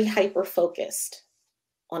very hyper-focused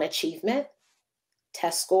on achievement,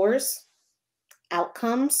 test scores,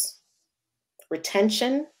 outcomes,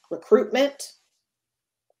 retention, recruitment,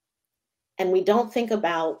 and we don't think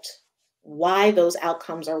about why those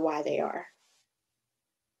outcomes are why they are.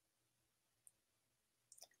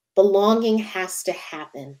 Belonging has to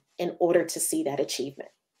happen in order to see that achievement.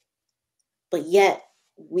 But yet,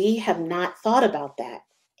 we have not thought about that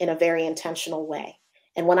in a very intentional way.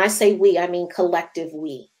 And when I say we, I mean collective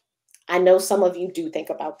we. I know some of you do think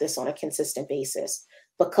about this on a consistent basis,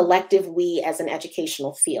 but collective we as an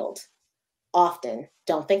educational field often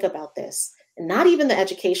don't think about this. And not even the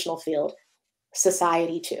educational field,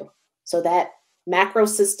 society too. So that macro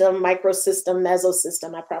system, micro system, meso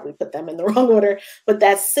system, I probably put them in the wrong order, but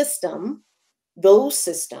that system, those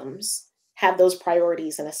systems have those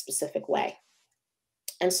priorities in a specific way.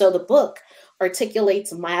 And so the book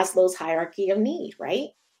articulates Maslow's hierarchy of need, right?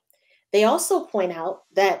 They also point out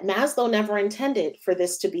that Maslow never intended for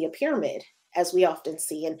this to be a pyramid, as we often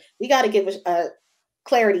see. And we got to give a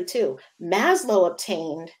clarity too. Maslow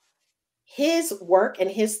obtained his work and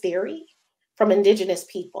his theory from indigenous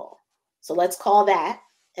people. So let's call that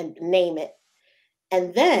and name it.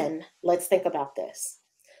 And then let's think about this.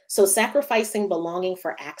 So sacrificing belonging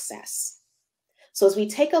for access. So as we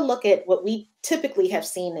take a look at what we typically have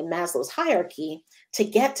seen in Maslow's hierarchy, to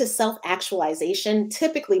get to self-actualization,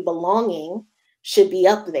 typically belonging should be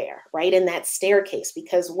up there, right, in that staircase,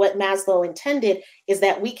 because what Maslow intended is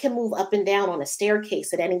that we can move up and down on a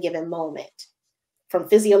staircase at any given moment, from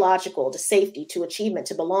physiological to safety to achievement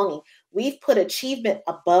to belonging. We've put achievement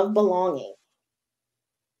above belonging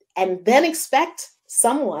and then expect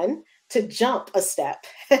someone to jump a step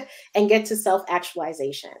and get to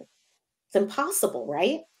self-actualization. It's impossible,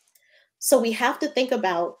 right? So we have to think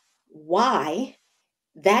about why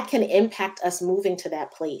that can impact us moving to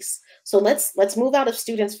that place. So let's move out of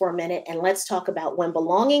students for a minute and let's talk about when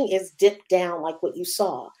belonging is dipped down, like what you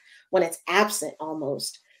saw, when it's absent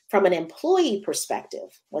almost. From an employee perspective,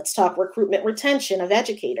 let's talk recruitment retention of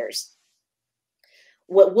educators.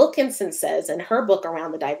 What Wilkinson says in her book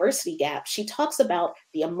around the diversity gap, she talks about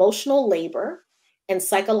the emotional labor and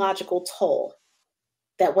psychological toll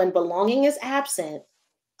that when belonging is absent,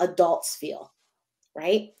 adults feel,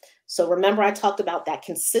 right? So remember, I talked about that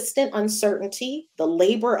consistent uncertainty, the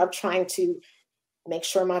labor of trying to make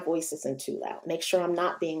sure my voice isn't too loud, make sure I'm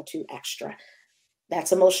not being too extra.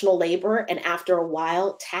 That's emotional labor. And after a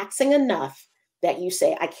while, taxing enough that you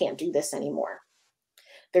say, I can't do this anymore.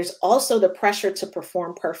 There's also the pressure to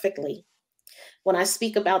perform perfectly. When I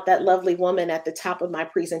speak about that lovely woman at the top of my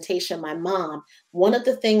presentation, my mom, one of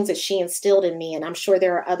the things that she instilled in me, and I'm sure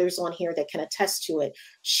there are others on here that can attest to it,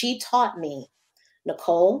 she taught me,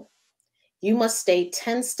 Nikole, you must stay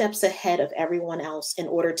 10 steps ahead of everyone else in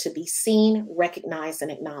order to be seen, recognized, and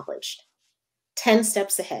acknowledged. 10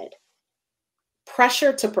 steps ahead.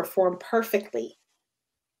 Pressure to perform perfectly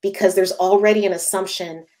because there's already an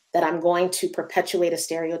assumption that I'm going to perpetuate a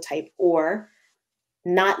stereotype or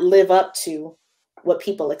not live up to what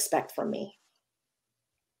people expect from me.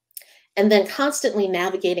 And then constantly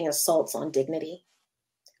navigating assaults on dignity.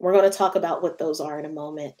 We're going to talk about what those are in a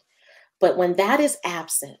moment. But when that is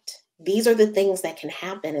absent, these are the things that can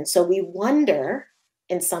happen. And so we wonder,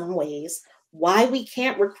 in some ways, why we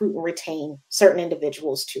can't recruit and retain certain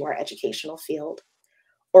individuals to our educational field,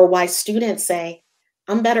 or why students say,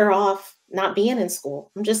 I'm better off not being in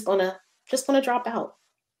school. I'm just gonna drop out.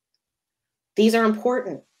 These are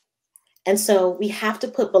important. And so we have to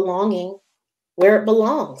put belonging where it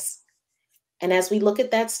belongs. And as we look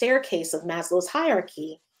at that staircase of Maslow's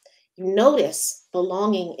hierarchy, you notice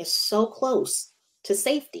belonging is so close to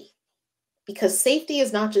safety, because safety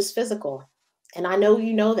is not just physical. And I know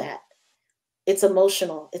you know that. It's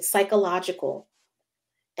emotional, it's psychological.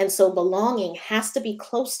 And so belonging has to be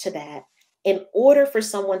close to that in order for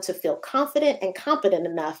someone to feel confident and competent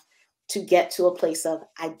enough to get to a place of,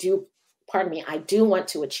 I do want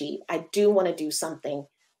to achieve. I do want to do something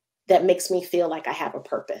that makes me feel like I have a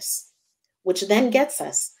purpose, which then gets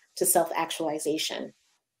us to self-actualization.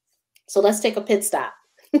 So let's take a pit stop.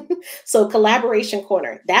 So collaboration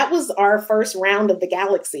corner, that was our first round of the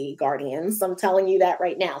Galaxy Guardians. I'm telling you that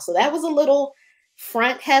right now. So that was a little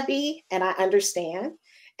front heavy, and I understand.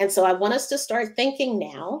 And so I want us to start thinking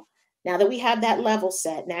now that we have that level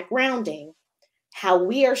set and that grounding, how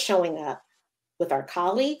we are showing up with our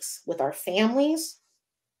colleagues, with our families,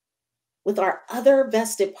 with our other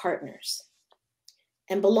vested partners.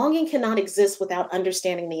 And belonging cannot exist without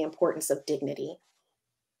understanding the importance of dignity.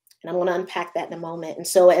 And I'm going to unpack that in a moment. And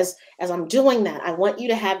so as I'm doing that, I want you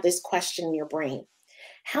to have this question in your brain.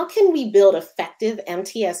 How can we build effective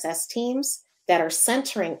MTSS teams that are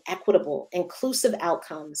centering equitable, inclusive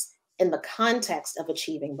outcomes in the context of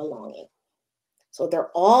achieving belonging? So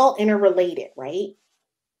they're all interrelated, right?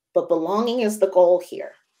 But belonging is the goal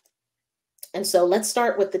here. And so let's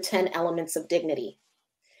start with the 10 elements of dignity.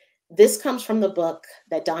 This comes from the book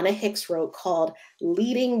that Donna Hicks wrote called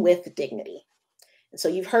Leading with Dignity. And so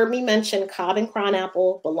you've heard me mention Cobb and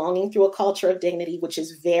Cronapple, Belonging Through a Culture of Dignity, which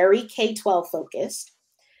is very K-12 focused.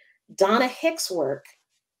 Donna Hicks' work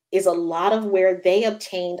is a lot of where they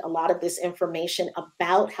obtained a lot of this information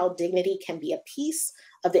about how dignity can be a piece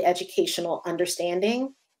of the educational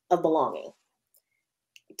understanding of belonging.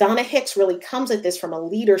 Donna Hicks really comes at this from a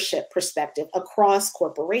leadership perspective across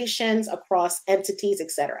corporations, across entities,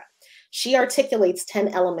 etc. She articulates 10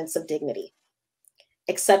 elements of dignity.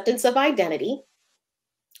 Acceptance of identity,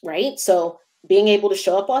 right? So being able to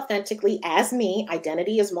show up authentically as me,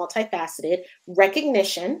 identity is multifaceted,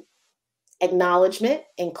 recognition, acknowledgement,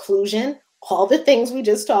 inclusion, all the things we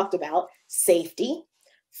just talked about, safety,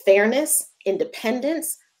 fairness,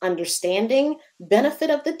 independence, understanding, benefit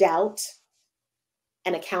of the doubt,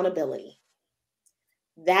 and accountability.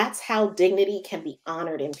 That's how dignity can be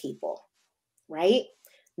honored in people, right?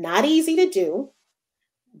 Not easy to do,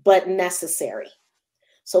 but necessary.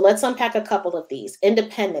 So let's unpack a couple of these.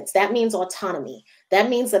 Independence, that means autonomy. That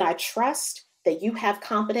means that I trust that you have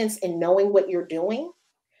confidence in knowing what you're doing,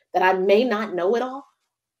 that I may not know it all.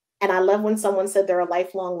 And I love when someone said they're a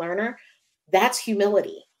lifelong learner. That's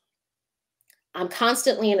humility. I'm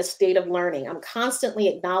constantly in a state of learning. I'm constantly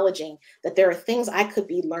acknowledging that there are things I could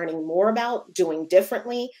be learning more about, doing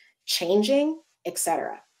differently, changing,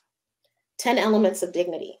 etc. 10 elements of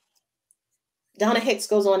dignity. Donna Hicks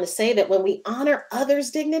goes on to say that when we honor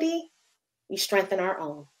others' dignity, we strengthen our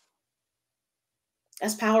own.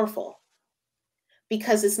 That's powerful,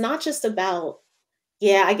 because it's not just about,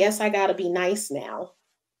 yeah, I guess I got to be nice now.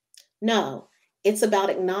 No, it's about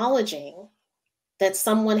acknowledging that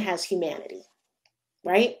someone has humanity,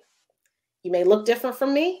 right? You may look different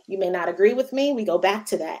from me. You may not agree with me. We go back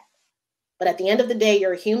to that. But at the end of the day,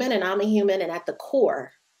 you're a human and I'm a human. And at the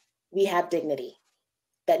core, we have dignity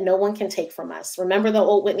that no one can take from us. Remember the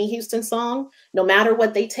old Whitney Houston song? No matter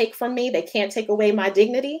what they take from me, they can't take away my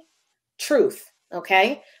dignity. Truth,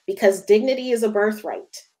 okay? Because dignity is a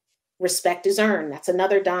birthright. Respect is earned. That's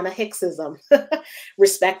another Donna Hicksism.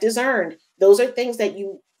 Respect is earned. Those are things that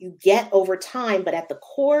you get over time, but at the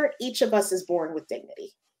core, each of us is born with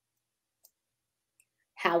dignity.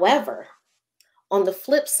 However, on the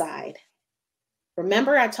flip side,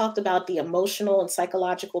 Remember, I talked about the emotional and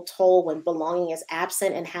psychological toll when belonging is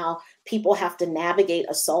absent and how people have to navigate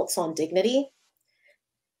assaults on dignity?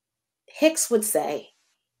 Hicks would say,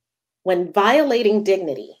 when violating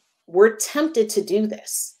dignity, we're tempted to do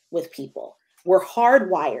this with people. We're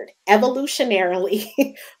hardwired,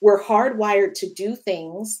 evolutionarily, we're hardwired to do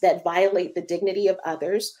things that violate the dignity of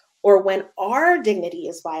others, or when our dignity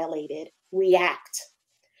is violated, react.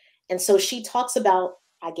 And so she talks about,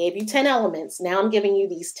 I gave you 10 elements. Now I'm giving you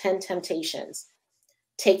these 10 temptations.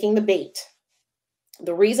 Taking the bait.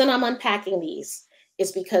 The reason I'm unpacking these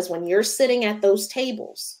is because when you're sitting at those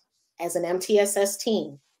tables as an MTSS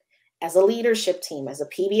team, as a leadership team, as a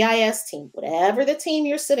PBIS team, whatever the team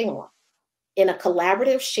you're sitting on, in a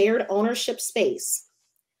collaborative shared ownership space,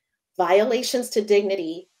 violations to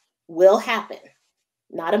dignity will happen.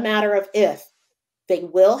 Not a matter of if, they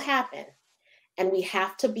will happen. And we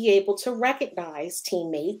have to be able to recognize,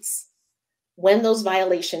 teammates, when those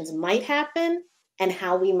violations might happen and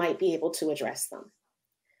how we might be able to address them.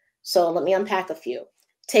 So let me unpack a few.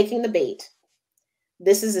 Taking the bait.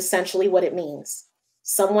 This is essentially what it means.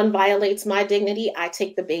 Someone violates my dignity, I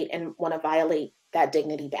take the bait and want to violate that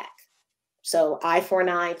dignity back. So eye for an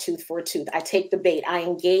eye, tooth for a tooth. I take the bait. I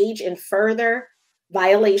engage in further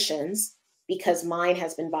violations because mine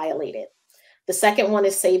has been violated. The second one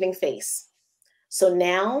is saving face. So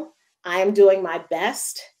now I am doing my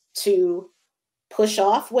best to push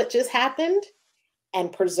off what just happened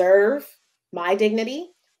and preserve my dignity,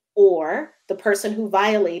 or the person who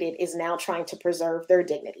violated is now trying to preserve their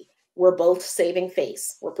dignity. We're both saving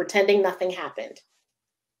face. We're pretending nothing happened.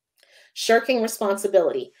 Shirking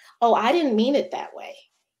responsibility. Oh, I didn't mean it that way.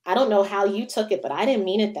 I don't know how you took it, but I didn't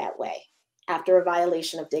mean it that way after a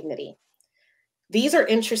violation of dignity. These are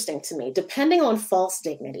interesting to me. Depending on false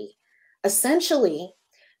dignity, essentially,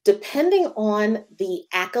 depending on the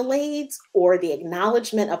accolades or the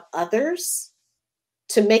acknowledgement of others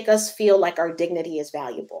to make us feel like our dignity is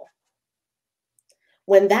valuable.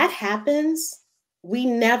 When that happens, we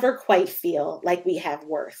never quite feel like we have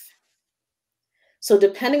worth. So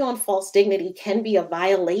depending on false dignity can be a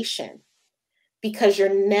violation because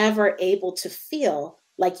you're never able to feel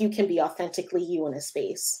like you can be authentically you in a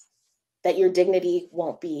space, that your dignity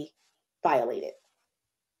won't be violated.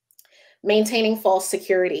 Maintaining false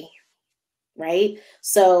security, right?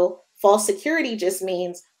 So false security just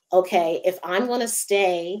means, okay, if I'm going to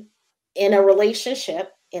stay in a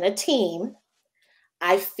relationship, in a team,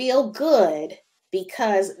 I feel good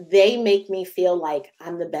because they make me feel like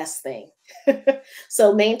I'm the best thing.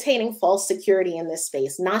 So maintaining false security in this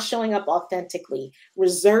space, not showing up authentically,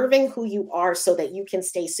 reserving who you are so that you can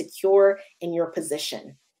stay secure in your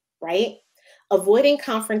position, right? Avoiding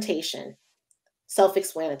confrontation,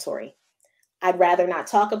 self-explanatory. I'd rather not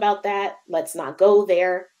talk about that. Let's not go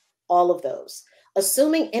there. All of those.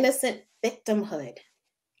 Assuming innocent victimhood.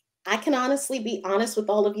 I can honestly be honest with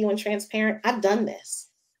all of you and transparent. I've done this.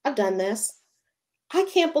 I've done this. I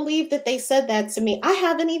can't believe that they said that to me. I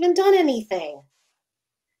haven't even done anything.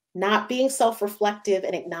 Not being self-reflective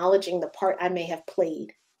and acknowledging the part I may have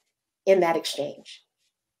played in that exchange.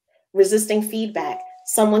 Resisting feedback.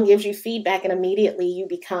 Someone gives you feedback and immediately you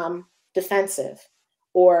become defensive.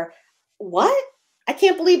 Or, what? I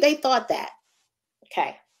can't believe they thought that.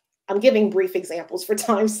 Okay. I'm giving brief examples for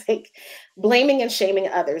time's sake. Blaming and shaming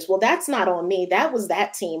others. Well, that's not on me. That was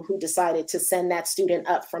that team who decided to send that student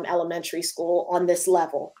up from elementary school on this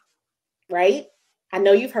level, right? I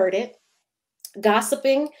know you've heard it.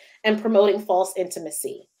 Gossiping and promoting false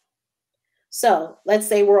intimacy. So let's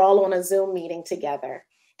say we're all on a Zoom meeting together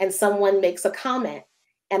and someone makes a comment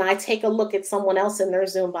and I take a look at someone else in their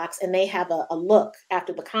Zoom box and they have a look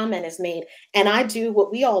after the comment is made. And I do what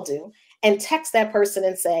we all do and text that person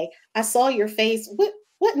and say, I saw your face.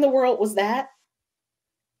 What in the world was that?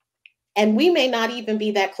 And we may not even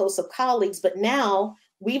be that close of colleagues, but now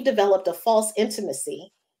we've developed a false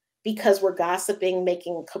intimacy because we're gossiping,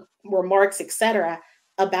 making remarks, etc.,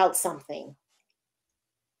 about something.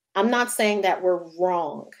 I'm not saying that we're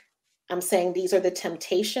wrong. I'm saying these are the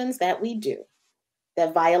temptations that we do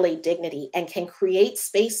that violate dignity and can create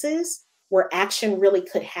spaces where action really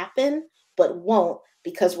could happen, but won't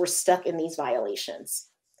because we're stuck in these violations.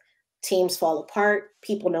 Teams fall apart,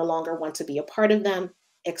 people no longer want to be a part of them,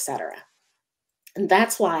 etc. And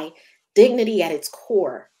that's why dignity at its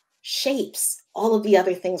core shapes all of the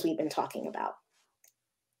other things we've been talking about.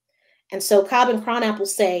 And so Cobb and Cronapple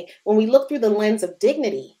say, when we look through the lens of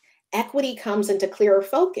dignity, equity comes into clearer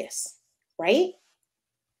focus, right?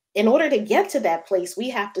 In order to get to that place, we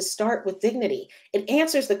have to start with dignity. It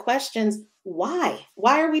answers the questions, why?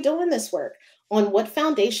 Why are we doing this work? On what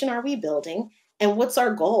foundation are we building? And what's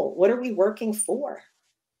our goal? What are we working for?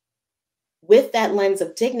 With that lens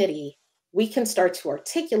of dignity, we can start to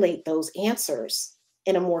articulate those answers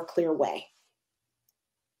in a more clear way.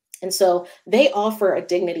 And so they offer a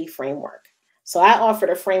dignity framework. So I offered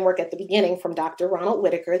a framework at the beginning from Dr. Ronald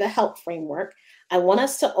Whitaker, the HELP framework. I want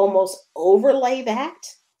us to almost overlay that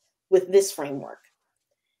with this framework.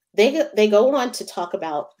 They go on to talk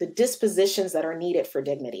about the dispositions that are needed for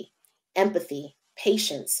dignity: empathy,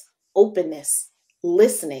 patience, openness,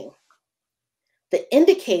 listening. The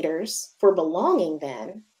indicators for belonging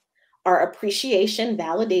then are appreciation,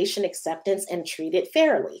 validation, acceptance, and treated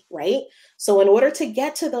fairly, right? So in order to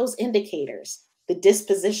get to those indicators, the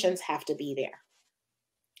dispositions have to be there.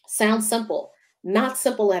 Sounds simple, not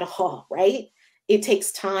simple at all, right? It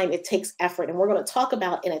takes time, it takes effort. And we're going to talk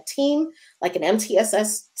about, in a team, like an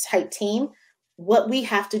MTSS type team, what we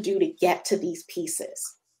have to do to get to these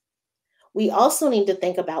pieces. We also need to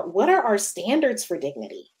think about, what are our standards for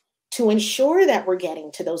dignity to ensure that we're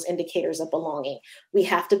getting to those indicators of belonging? We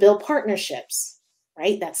have to build partnerships,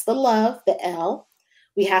 right? That's the love, the L.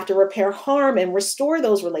 We have to repair harm and restore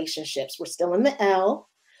those relationships. We're still in the L.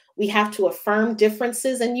 We have to affirm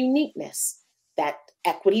differences and uniqueness, that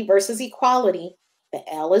equity versus equality, the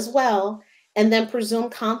L as well, and then presume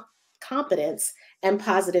competence and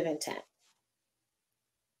positive intent.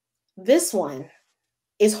 This one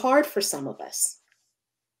is hard for some of us,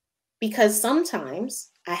 because sometimes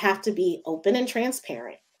I have to be open and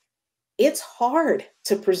transparent. It's hard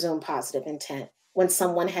to presume positive intent when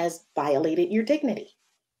someone has violated your dignity.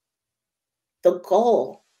 The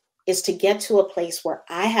goal is to get to a place where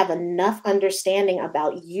I have enough understanding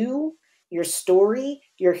about you, your story,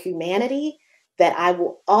 your humanity, that I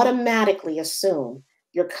will automatically assume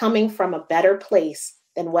you're coming from a better place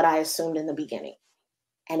than what I assumed in the beginning.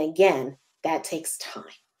 And again, that takes time.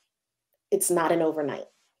 It's not an overnight.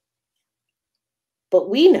 But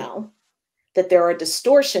we know that there are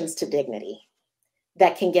distortions to dignity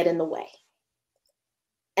that can get in the way.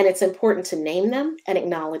 And it's important to name them and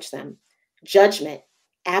acknowledge them. Judgment,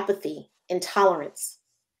 apathy, intolerance,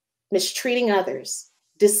 mistreating others,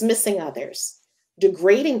 dismissing others,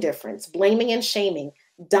 degrading difference, blaming and shaming,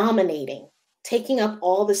 dominating, taking up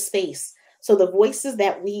all the space. So the voices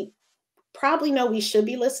that we probably know we should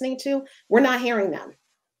be listening to, we're not hearing them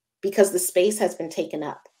because the space has been taken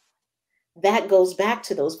up. That goes back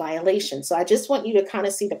to those violations. So I just want you to kind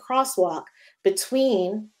of see the crosswalk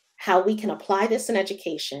between how we can apply this in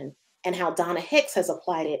education and how Donna Hicks has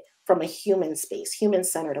applied it from a human space,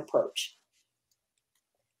 human-centered approach.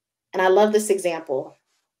 And I love this example.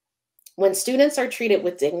 When students are treated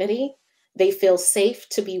with dignity, they feel safe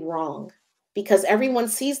to be wrong, because everyone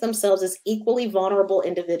sees themselves as equally vulnerable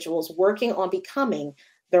individuals working on becoming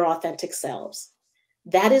their authentic selves.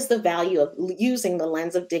 That is the value of using the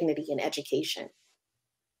lens of dignity in education.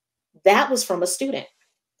 That was from a student.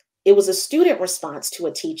 It was a student response to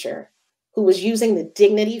a teacher who was using the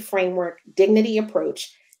dignity framework, dignity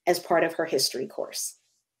approach as part of her history course.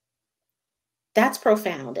 That's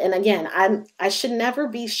profound. And again, I should never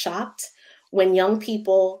be shocked when young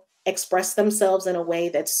people express themselves in a way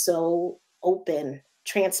that's so open,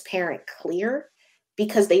 transparent, clear,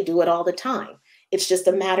 because they do it all the time. It's just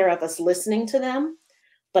a matter of us listening to them.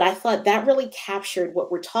 But I thought that really captured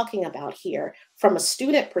what we're talking about here from a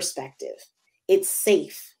student perspective. It's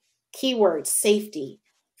safe. Keyword, safety,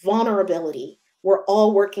 vulnerability. We're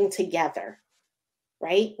all working together,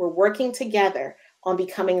 right? We're working together on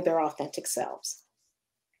becoming their authentic selves.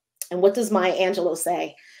 And what does Maya Angelou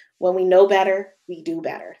say? When we know better, we do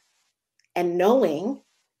better. And knowing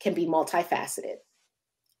can be multifaceted.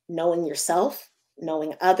 Knowing yourself,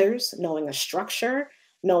 knowing others, knowing a structure,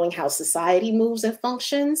 knowing how society moves and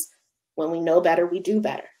functions. When we know better, we do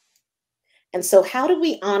better. And so how do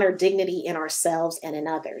we honor dignity in ourselves and in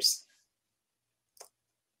others?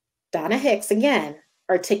 Donna Hicks, again,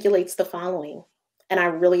 articulates the following, and I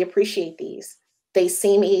really appreciate these. They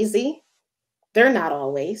seem easy. They're not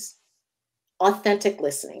always. Authentic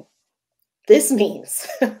listening. This means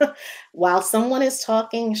while someone is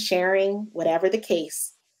talking, sharing, whatever the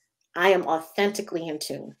case, I am authentically in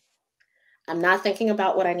tune. I'm not thinking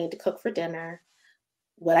about what I need to cook for dinner,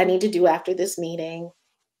 what I need to do after this meeting.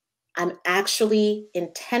 I'm actually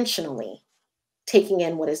intentionally taking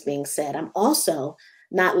in what is being said. I'm also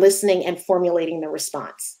not listening and formulating the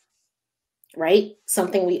response, right?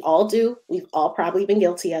 Something we all do. We've all probably been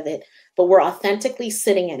guilty of it, but we're authentically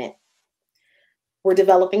sitting in it. We're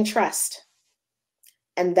developing trust.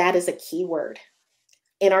 And that is a key word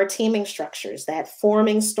in our teaming structures, that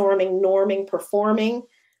forming, storming, norming, performing.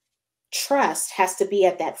 Trust has to be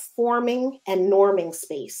at that forming and norming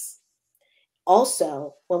space.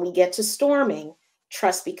 Also, when we get to storming,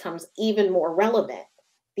 trust becomes even more relevant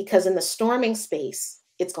because in the storming space,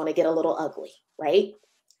 it's going to get a little ugly, right?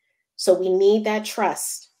 So we need that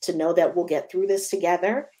trust to know that we'll get through this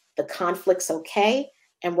together. The conflict's okay,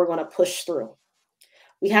 and we're going to push through.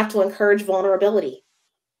 We have to encourage vulnerability,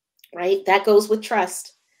 right? That goes with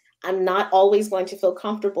trust. I'm not always going to feel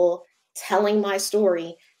comfortable telling my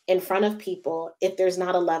story in front of people if there's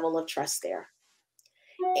not a level of trust there.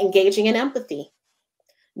 Engaging in empathy,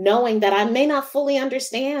 knowing that I may not fully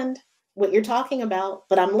understand what you're talking about,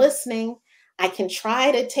 but I'm listening. I can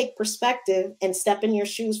try to take perspective and step in your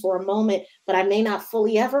shoes for a moment, but I may not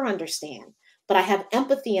fully ever understand. But I have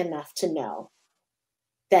empathy enough to know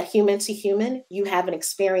that human to human, you have an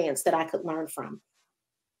experience that I could learn from.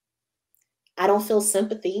 I don't feel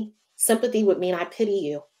sympathy. Sympathy would mean I pity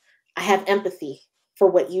you. I have empathy for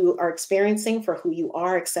what you are experiencing, for who you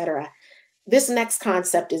are, etc. This next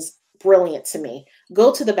concept is brilliant to me.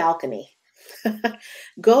 Go to the balcony.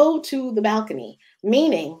 Go to the balcony,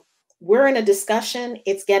 meaning we're in a discussion.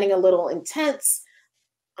 It's getting a little intense.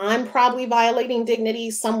 I'm probably violating dignity.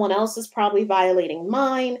 Someone else is probably violating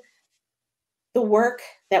mine. The work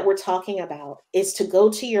that we're talking about is to go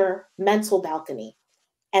to your mental balcony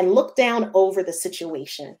and look down over the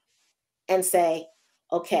situation and say,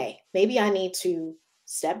 okay, maybe I need to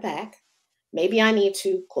step back. Maybe I need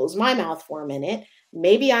to close my mouth for a minute.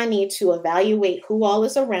 Maybe I need to evaluate who all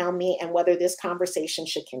is around me and whether this conversation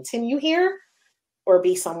should continue here or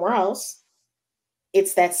be somewhere else.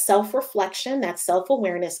 It's that self-reflection, that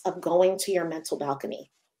self-awareness of going to your mental balcony.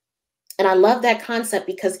 And I love that concept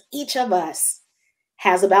because each of us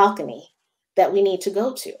has a balcony that we need to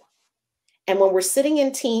go to. And when we're sitting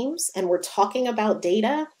in teams and we're talking about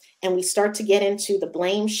data and we start to get into the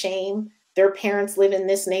blame, shame, their parents live in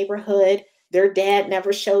this neighborhood, their dad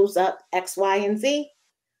never shows up, X, Y, and Z,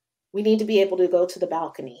 we need to be able to go to the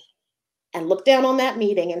balcony and look down on that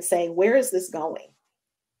meeting and say, where is this going?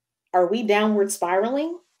 Are we downward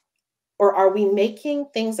spiraling? Or are we making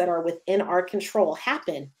things that are within our control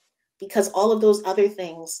happen because all of those other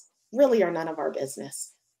things really are none of our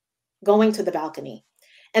business? Going to the balcony.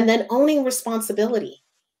 And then owning responsibility.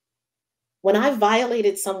 When I've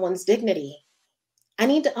violated someone's dignity, I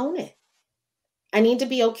need to own it. I need to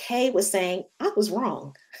be okay with saying, I was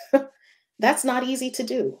wrong. That's not easy to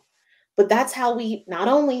do. But that's how we, not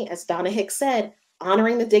only, as Donna Hicks said,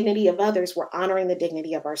 honoring the dignity of others, we're honoring the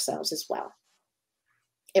dignity of ourselves as well.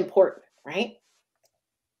 Important, right?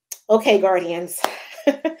 Okay, Guardians.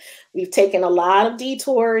 We've taken a lot of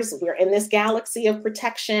detours. We're in this galaxy of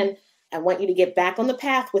protection. I want you to get back on the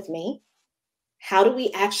path with me. How do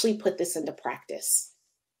we actually put this into practice?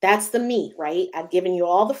 That's the meat, right? I've given you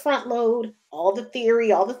all the front load, all the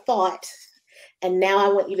theory, all the thought. And now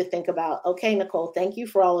I want you to think about, okay, Nikole, thank you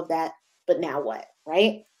for all of that, but now what,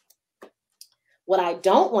 right? What I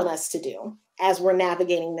don't want us to do as we're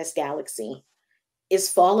navigating this galaxy is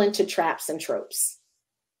fall into traps and tropes,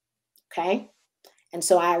 okay? And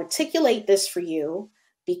so I articulate this for you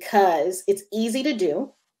because it's easy to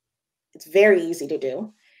do. It's very easy to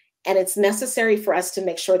do. And it's necessary for us to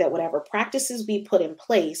make sure that whatever practices we put in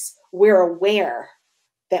place, we're aware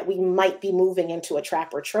that we might be moving into a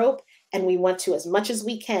trap or trope. And we want to, as much as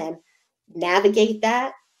we can, navigate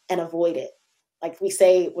that and avoid it. Like we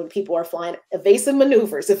say when people are flying, evasive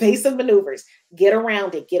maneuvers, get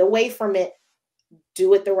around it, get away from it,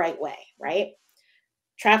 do it the right way, right?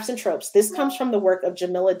 Traps and tropes. This comes from the work of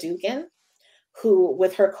Jamila Dugan, who,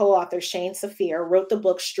 with her co-author Shane Saphir, wrote the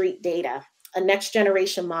book Street Data, a next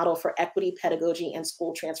generation model for equity, pedagogy, and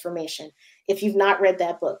school transformation. If you've not read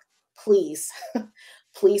that book, please,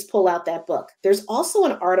 please pull out that book. There's also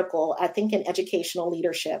an article, I think in Educational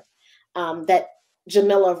Leadership, that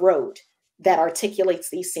Jamila wrote that articulates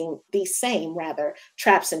these same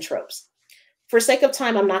traps and tropes. For sake of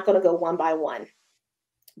time, I'm not going to go one by one,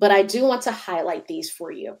 but I do want to highlight these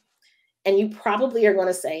for you. And you probably are going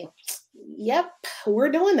to say, yep,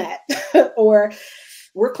 we're doing that, or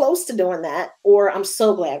we're close to doing that, or I'm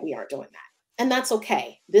so glad we aren't doing that. And that's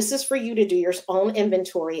okay. This is for you to do your own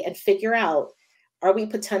inventory and figure out, are we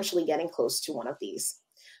potentially getting close to one of these?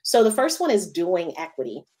 So the first one is doing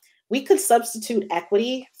equity. We could substitute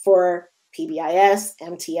equity for PBIS,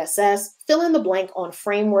 MTSS, fill in the blank on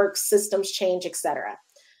frameworks, systems change, etc.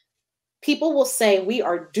 People will say we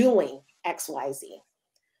are doing XYZ.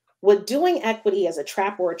 What doing equity as a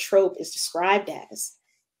trap or a trope is described as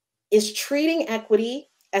is treating equity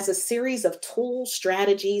as a series of tools,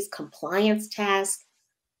 strategies, compliance tasks,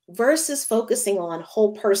 versus focusing on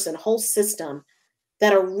whole person, whole system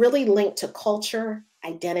that are really linked to culture,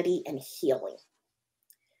 identity, and healing.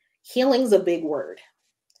 Healing's a big word.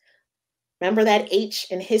 Remember that H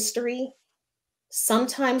in history?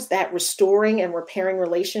 Sometimes that restoring and repairing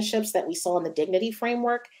relationships that we saw in the dignity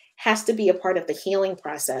framework has to be a part of the healing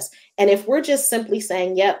process. And if we're just simply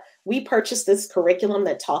saying, yep, we purchased this curriculum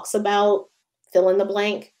that talks about fill in the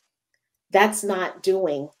blank, that's not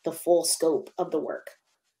doing the full scope of the work.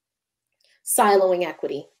 Siloing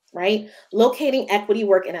equity, right? Locating equity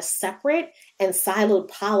work in a separate and siloed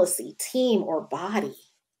policy, team, or body.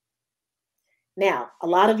 Now, a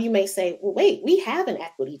lot of you may say, well, wait, we have an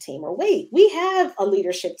equity team, or wait, we have a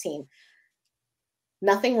leadership team.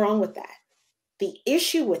 Nothing wrong with that. The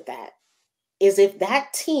issue with that is if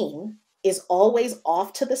that team is always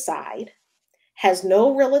off to the side, has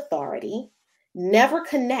no real authority, never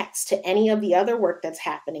connects to any of the other work that's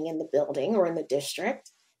happening in the building or in the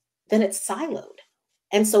district, then it's siloed.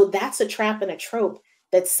 And so that's a trap and a trope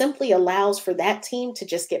that simply allows for that team to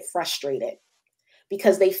just get frustrated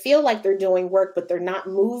because they feel like they're doing work, but they're not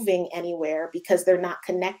moving anywhere because they're not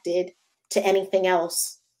connected to anything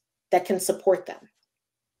else that can support them.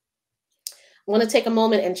 I want to take a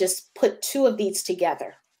moment and just put two of these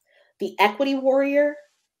together, the equity warrior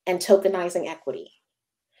and tokenizing equity.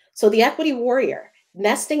 So the equity warrior,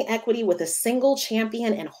 nesting equity with a single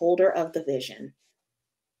champion and holder of the vision.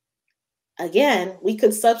 Again, we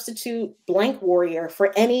could substitute blank warrior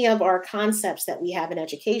for any of our concepts that we have in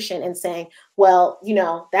education and saying, well, you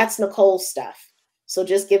know, that's Nikole's stuff, so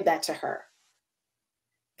just give that to her.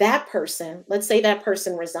 That person, let's say that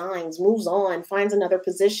person resigns, moves on, finds another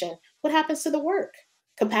position. What happens to the work?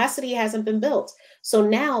 Capacity hasn't been built. So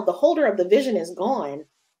now the holder of the vision is gone.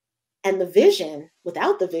 And the vision,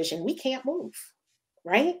 without the vision, we can't move,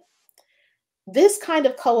 right? This kind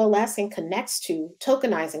of coalescing connects to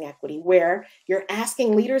tokenizing equity, where you're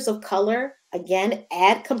asking leaders of color, again,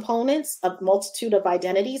 add components of multitude of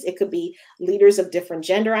identities. It could be leaders of different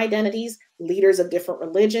gender identities, leaders of different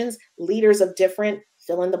religions, leaders of different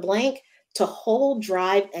fill in the blank, to hold,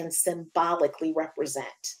 drive, and symbolically represent.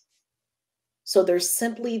 So they're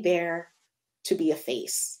simply there to be a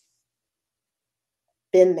face.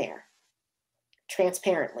 Been there.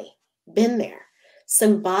 Transparently. Been there.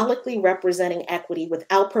 Symbolically representing equity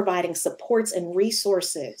without providing supports and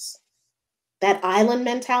resources. That island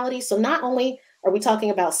mentality. So not only are we talking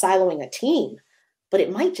about siloing a team, but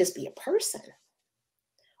it might just be a person.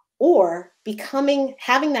 Or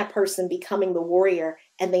having that person becoming the warrior,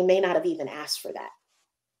 and they may not have even asked for that,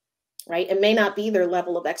 right? It may not be their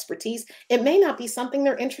level of expertise. It may not be something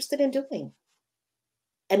they're interested in doing.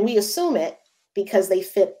 And we assume it because they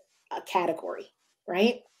fit a category,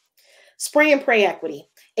 right? Spray and pray equity,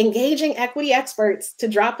 engaging equity experts to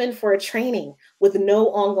drop in for a training with no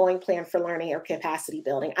ongoing plan for learning or capacity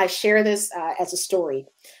building. I share this as a story.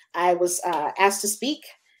 I was asked to speak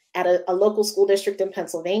at a local school district in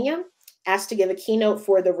Pennsylvania, asked to give a keynote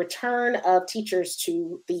for the return of teachers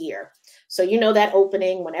to the year. So you know that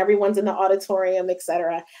opening when everyone's in the auditorium, et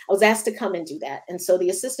cetera. I was asked to come and do that. And so the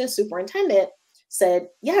assistant superintendent said,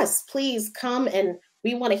 yes, please come, and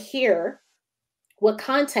we want to hear what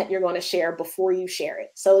content you're going to share before you share it.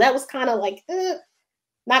 So that was kind of like,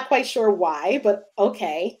 not quite sure why, but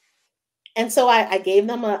okay. And so I gave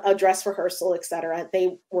them a dress rehearsal, et cetera.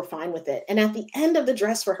 They were fine with it. And at the end of the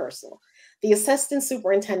dress rehearsal, the assistant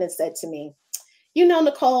superintendent said to me, you know,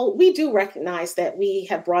 Nikole, we do recognize that we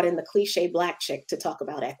have brought in the cliche Black chick to talk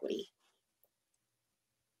about equity.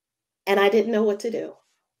 And I didn't know what to do.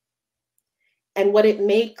 And what it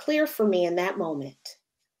made clear for me in that moment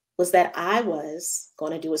was that I was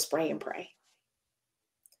going to do a spray and pray.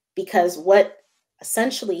 Because what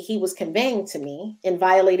essentially he was conveying to me in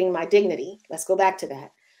violating my dignity, let's go back to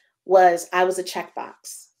that, was I was a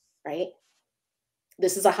checkbox, right?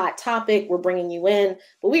 This is a hot topic. We're bringing you in,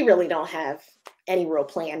 but we really don't have any real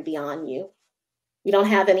plan beyond you. We don't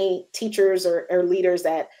have any teachers or leaders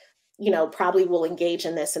that, you know, probably will engage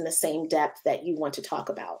in this in the same depth that you want to talk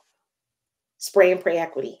about. Spray and pray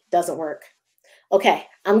equity doesn't work. Okay,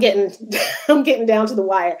 I'm getting down to the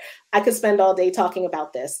wire. I could spend all day talking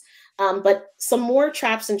about this. But some more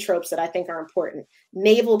traps and tropes that I think are important.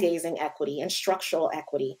 Navel gazing equity and structural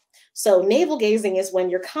equity. So navel gazing is when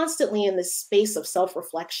you're constantly in this space of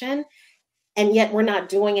self-reflection, and yet we're not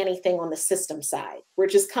doing anything on the system side. We're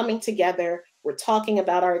just coming together. We're talking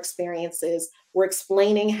about our experiences. We're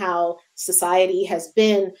explaining how society has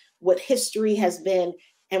been, what history has been,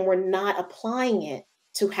 and we're not applying it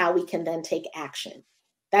to how we can then take action.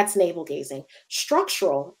 That's navel gazing.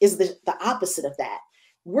 Structural is the opposite of that.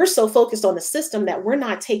 We're so focused on the system that we're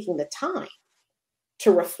not taking the time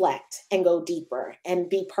to reflect and go deeper and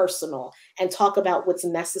be personal and talk about what's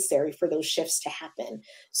necessary for those shifts to happen.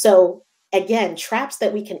 So again, traps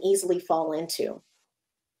that we can easily fall into.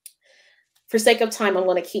 For sake of time, I'm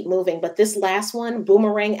going to keep moving, but this last one,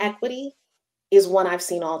 boomerang equity, is one I've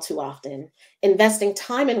seen all too often. Investing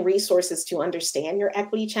time and resources to understand your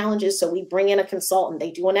equity challenges. So we bring in a consultant,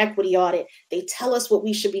 they do an equity audit, they tell us what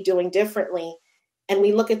we should be doing differently, and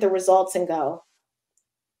we look at the results and go,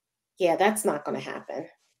 yeah, that's not going to happen.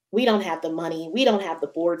 We don't have the money. We don't have the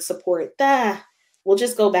board support. We'll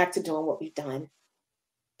just go back to doing what we've done.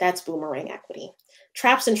 That's boomerang equity.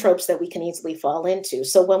 Traps and tropes that we can easily fall into.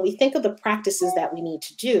 So when we think of the practices that we need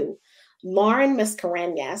to do, Lauren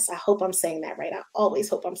Mascarenhas, I hope I'm saying that right. I always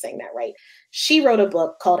hope I'm saying that right. She wrote a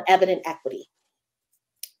book called Evident Equity.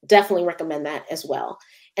 Definitely recommend that as well.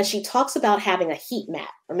 And she talks about having a heat map.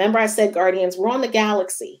 Remember I said, Guardians, we're on the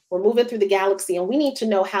galaxy. We're moving through the galaxy, and we need to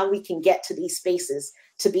know how we can get to these spaces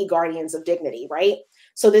to be guardians of dignity, right?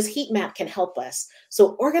 So this heat map can help us.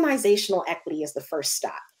 So organizational equity is the first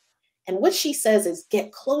stop. And what she says is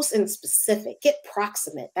get close and specific, get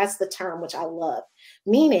proximate. That's the term which I love.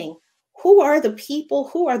 Meaning, who are the people,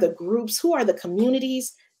 who are the groups, who are the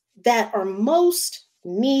communities that are most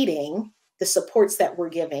needing the supports that we're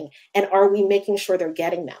giving? And are we making sure they're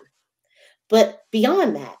getting them? But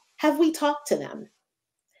beyond that, have we talked to them?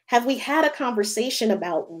 Have we had a conversation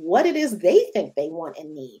about what it is they think they want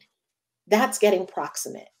and need? That's getting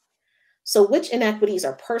proximate. So which inequities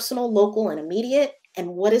are personal, local, and immediate? And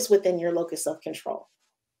what is within your locus of control?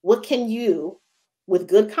 What can you, with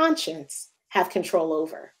good conscience, have control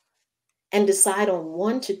over? And decide on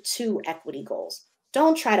 1 to 2 equity goals.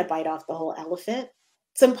 Don't try to bite off the whole elephant.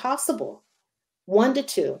 It's impossible. 1 to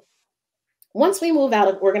 2. Once we move out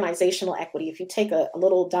of organizational equity, if you take a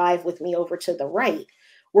little dive with me over to the right,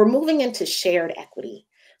 we're moving into shared equity.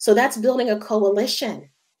 So that's building a coalition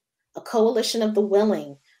of the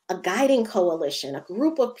willing, a guiding coalition, a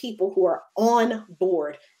group of people who are on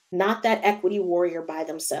board, not that equity warrior by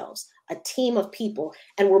themselves, a team of people.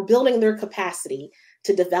 And we're building their capacity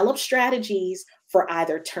to develop strategies for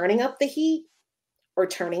either turning up the heat or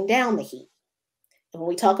turning down the heat. And when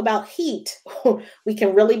we talk about heat, we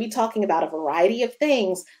can really be talking about a variety of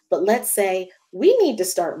things, but let's say we need to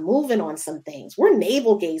start moving on some things. We're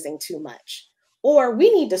navel gazing too much, or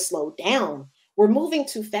we need to slow down. We're moving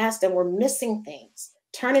too fast and we're missing things.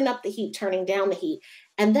 Turning up the heat, turning down the heat,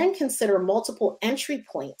 and then consider multiple entry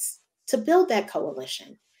points to build that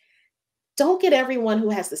coalition. Don't get everyone who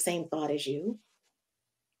has the same thought as you.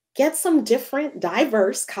 Get some different,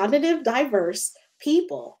 diverse, cognitive diverse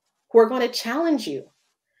people who are going to challenge you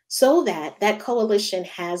so that that coalition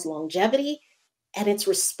has longevity and it's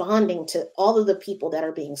responding to all of the people that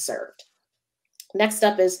are being served. Next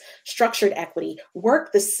up is structured equity.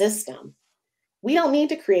 Work the system. We don't need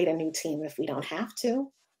to create a new team if we don't have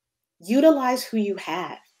to. Utilize who you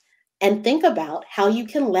have and think about how you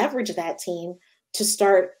can leverage that team to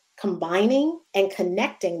start combining and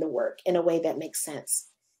connecting the work in a way that makes sense.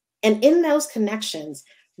 And in those connections,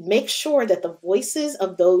 make sure that the voices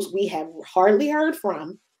of those we have hardly heard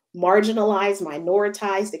from, marginalized,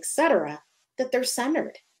 minoritized, etc., that they're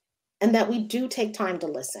centered and that we do take time to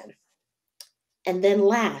listen. And then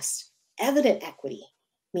last, evident equity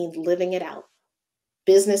means living it out.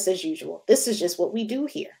 Business as usual. This is just what we do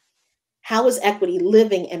here. How is equity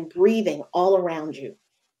living and breathing all around you?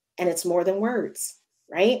 And it's more than words,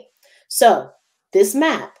 right? So this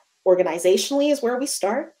map organizationally is where we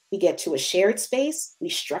start. We get to a shared space, we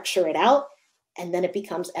structure it out, and then it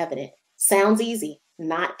becomes evident. Sounds easy,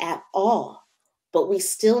 not at all. But we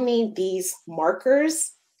still need these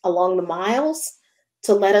markers along the miles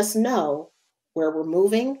to let us know where we're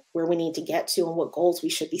moving, where we need to get to, and what goals we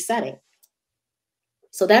should be setting.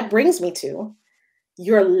 So that brings me to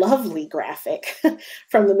your lovely graphic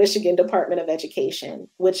from the Michigan Department of Education,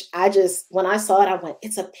 which when I saw it, I went,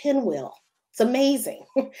 it's a pinwheel. It's amazing.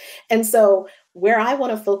 And so where I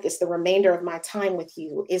want to focus the remainder of my time with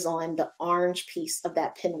you is on the orange piece of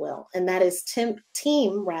that pinwheel, and that is team-based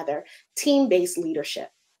leadership.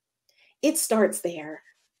 It starts there.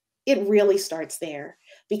 It really starts there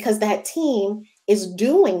because that team is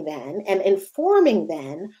doing then and informing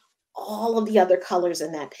then all of the other colors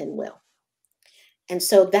in that pinwheel. And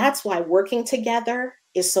so that's why working together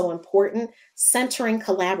is so important. Centering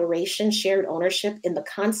collaboration, shared ownership in the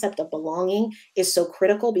concept of belonging is so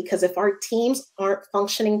critical because if our teams aren't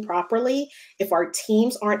functioning properly, if our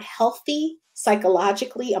teams aren't healthy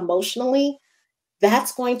psychologically, emotionally,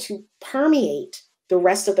 that's going to permeate the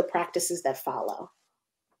rest of the practices that follow.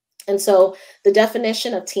 And so the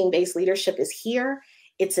definition of team-based leadership is here.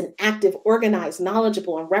 It's an active, organized,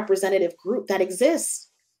 knowledgeable, and representative group that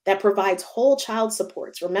exists, that provides whole child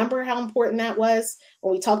supports. Remember how important that was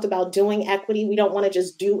when we talked about doing equity? We don't want to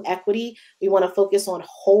just do equity. We want to focus on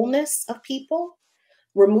wholeness of people.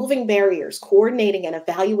 removing barriers, coordinating and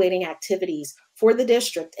evaluating activities for the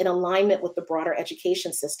district in alignment with the broader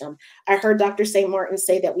education system. I heard Dr. St. Martin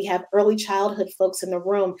say that we have early childhood folks in the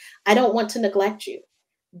room. I don't want to neglect you.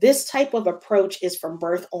 This type of approach is from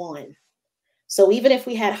birth on. So even if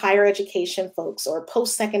we had higher education folks or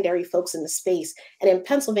post-secondary folks in the space, and in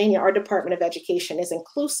Pennsylvania, our Department of Education is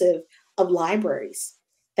inclusive of libraries.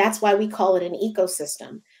 That's why we call it an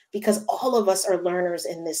ecosystem, because all of us are learners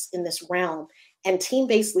in this realm, and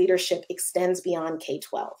team-based leadership extends beyond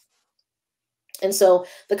K-12. And so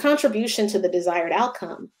the contribution to the desired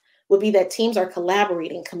outcome would be that teams are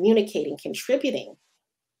collaborating, communicating, contributing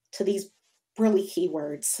to these really key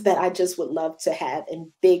words that I just would love to have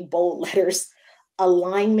in big, bold letters: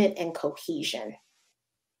 alignment and cohesion.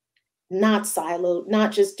 Not siloed,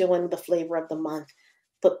 not just doing the flavor of the month,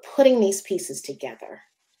 but putting these pieces together.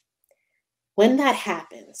 When that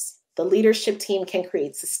happens, the leadership team can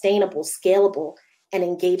create sustainable, scalable, and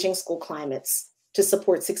engaging school climates to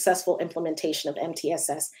support successful implementation of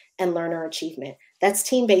MTSS and learner achievement. That's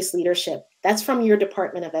team-based leadership. That's from your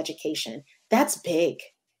Department of Education. That's big.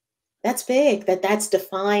 That's big, that's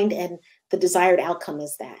defined, and the desired outcome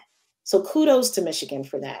is that. So kudos to Michigan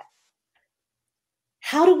for that.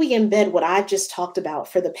 How do we embed what I've just talked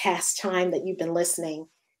about for the past time that you've been listening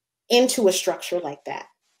into a structure like that?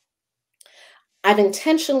 I've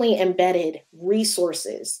intentionally embedded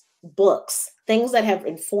resources, books, things that have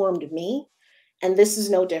informed me, and this is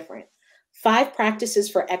no different. 5 Practices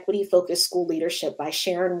for Equity-Focused School Leadership by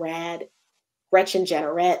Sharon Rad, Gretchen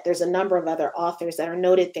Jenneret. There's a number of other authors that are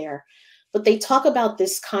noted there, but they talk about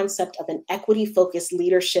this concept of an equity-focused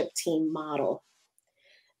leadership team model.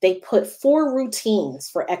 They put 4 routines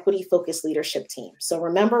for equity-focused leadership teams. So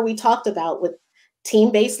remember, we talked about what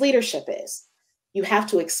team-based leadership is. You have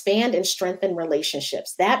to expand and strengthen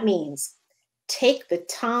relationships. That means take the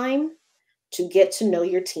time to get to know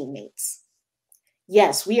your teammates.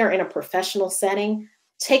 Yes, we are in a professional setting.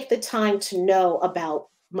 Take the time to know about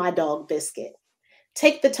my dog Biscuit.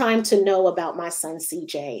 Take the time to know about my son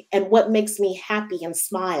CJ and what makes me happy and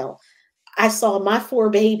smile. I saw my 4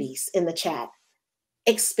 babies in the chat.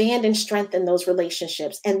 Expand and strengthen those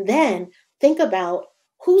relationships. And then think about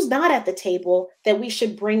who's not at the table that we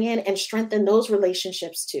should bring in and strengthen those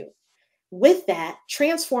relationships too. With that,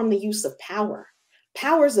 transform the use of power.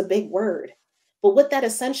 Power is a big word, but what that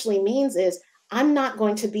essentially means is I'm not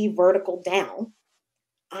going to be vertical down.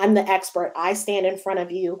 I'm the expert. I stand in front of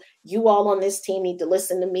you. You all on this team need to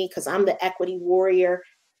listen to me because I'm the equity warrior.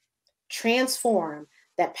 Transform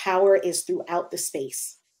that power is throughout the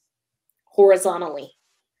space, horizontally,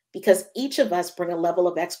 because each of us bring a level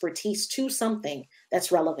of expertise to something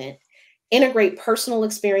that's relevant. Integrate personal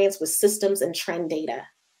experience with systems and trend data.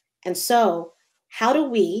 And so how do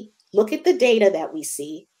we look at the data that we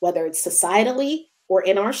see, whether it's societally or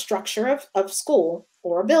in our structure of school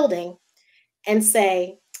or a building, and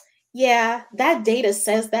say, yeah, that data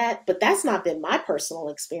says that, but that's not been my personal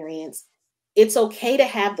experience. It's okay to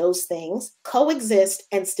have those things coexist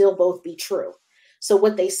and still both be true. So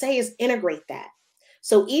what they say is integrate that.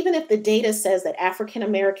 So even if the data says that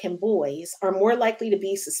African-American boys are more likely to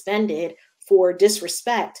be suspended for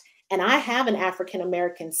disrespect, and I have an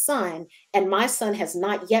African-American son, and my son has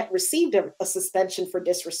not yet received a suspension for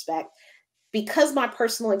disrespect, because my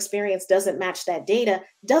personal experience doesn't match that data,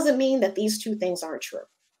 doesn't mean that these 2 things aren't true,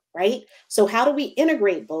 right? So how do we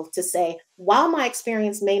integrate both to say, while my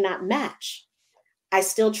experience may not match, I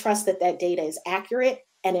still trust that that data is accurate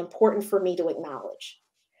and important for me to acknowledge?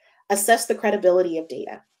 Assess the credibility of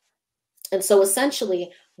data. And so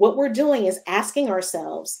essentially what we're doing is asking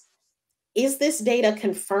ourselves, is this data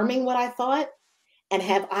confirming what I thought? And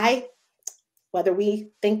have I, whether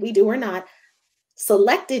we think we do or not,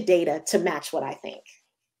 selected data to match what I think?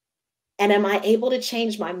 And am I able to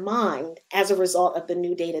change my mind as a result of the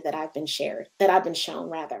new data that I've been shown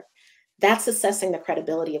rather? That's assessing the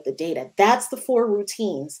credibility of the data. That's the 4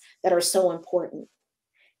 routines that are so important.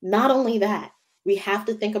 Not only that, we have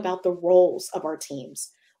to think about the roles of our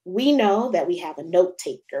teams. We know that we have a note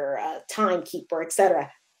taker, a timekeeper,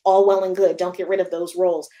 etc. All well and good. Don't get rid of those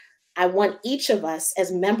roles. I want each of us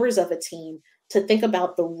as members of a team to think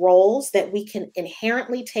about the roles that we can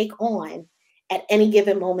inherently take on at any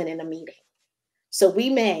given moment in a meeting. So we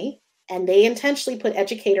may, and they intentionally put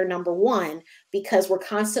educator number 1 because we're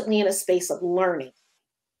constantly in a space of learning.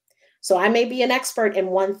 So I may be an expert in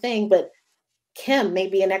one thing, but Kim may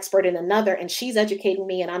be an expert in another, and she's educating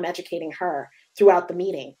me and I'm educating her throughout the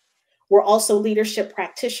meeting. We're also leadership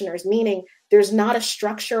practitioners, meaning there's not a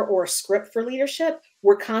structure or a script for leadership.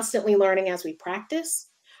 We're constantly learning as we practice.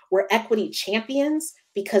 We're equity champions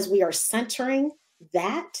because we are centering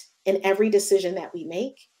that in every decision that we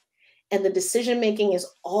make. And the decision making is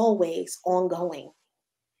always ongoing,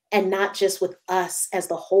 and not just with us as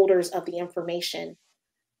the holders of the information,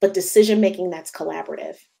 but decision making that's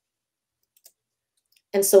collaborative.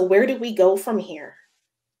 And so where do we go from here?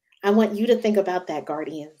 I want you to think about that,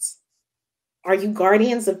 guardians. Are you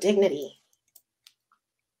guardians of dignity?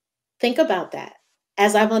 Think about that.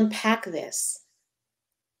 As I've unpacked this,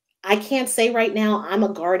 I can't say right now I'm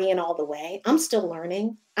a guardian all the way. I'm still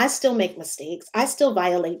learning. I still make mistakes. I still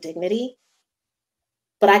violate dignity,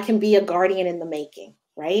 but I can be a guardian in the making,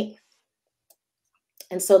 right?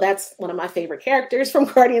 And so that's one of my favorite characters from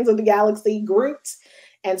Guardians of the Galaxy, Groot.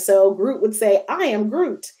 And so Groot would say, I am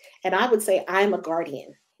Groot. And I would say, I'm a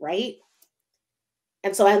guardian, right?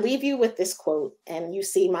 And so I leave you with this quote, and you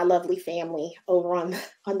see my lovely family over on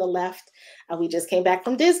the left. We just came back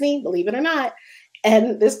from Disney, believe it or not.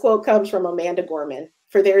 And this quote comes from Amanda Gorman: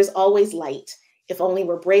 "For there is always light, if only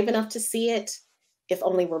we're brave enough to see it, if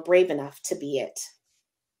only we're brave enough to be it."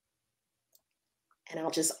 And I'll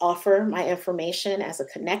just offer my information as a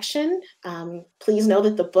connection. Please know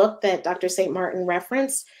that the book that Dr. St. Martin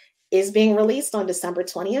referenced is being released on December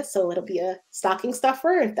 20th. So it'll be a stocking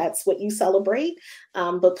stuffer if that's what you celebrate.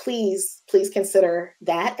 But please consider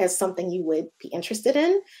that as something you would be interested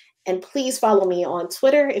in. And please follow me on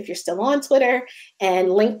Twitter if you're still on Twitter, and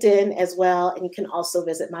LinkedIn as well. And you can also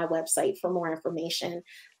visit my website for more information.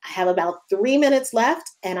 I have about 3 minutes left,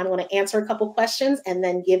 and I'm going to answer a couple questions and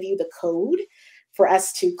then give you the code for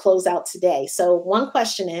us to close out today. So one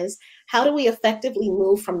question is, how do we effectively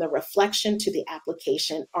move from the reflection to the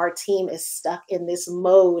application? Our team is stuck in this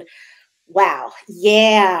mode. Wow.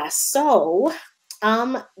 Yeah. So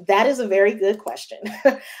that is a very good question.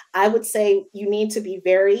 I would say you need to be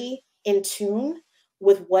very in tune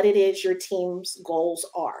with what it is your team's goals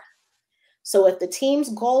are. So if the team's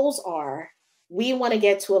goals are, we want to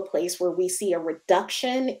get to a place where we see a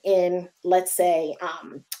reduction in, let's say,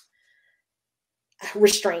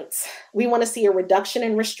 restraints. We want to see a reduction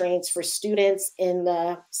in restraints for students in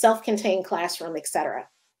the self-contained classroom, et cetera.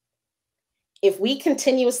 If we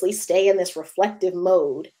continuously stay in this reflective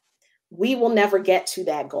mode, we will never get to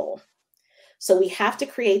that goal. So we have to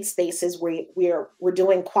create spaces where we're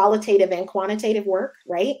doing qualitative and quantitative work,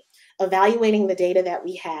 right? Evaluating the data that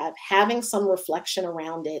we have, having some reflection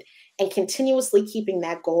around it, and continuously keeping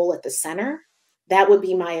that goal at the center. That would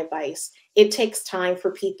be my advice. It takes time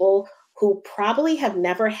for people who probably have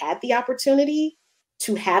never had the opportunity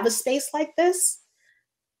to have a space like this,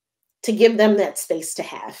 to give them that space to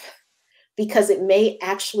have, because it may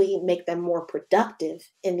actually make them more productive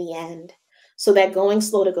in the end. So that going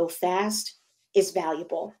slow to go fast is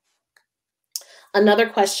valuable. Another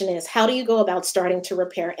question is, how do you go about starting to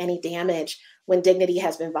repair any damage when dignity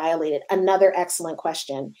has been violated? Another excellent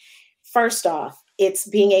question. First off, it's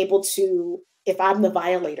being able to, if I'm the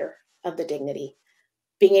violator of the dignity,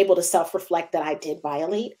 being able to self-reflect that I did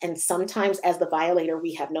violate. And sometimes as the violator,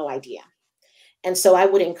 we have no idea. And so I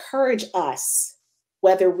would encourage us,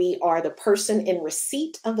 whether we are the person in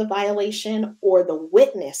receipt of the violation or the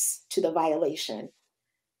witness to the violation,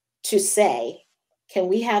 to say, can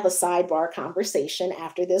we have a sidebar conversation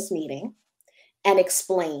after this meeting and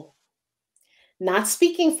explain? Not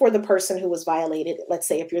speaking for the person who was violated, let's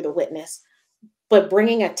say if you're the witness, but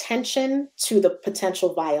bringing attention to the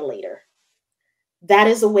potential violator. That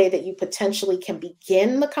is a way that you potentially can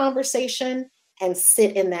begin the conversation and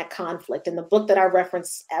sit in that conflict. And the book that I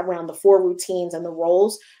referenced around the 4 routines and the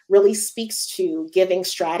roles really speaks to giving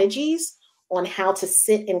strategies on how to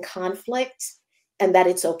sit in conflict, and that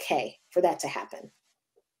it's okay for that to happen.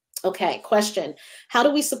 Okay, question. How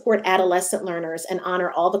do we support adolescent learners and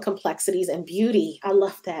honor all the complexities and beauty? I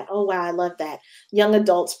love that. Oh, wow, I love that. Young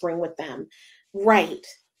adults bring with them. Right.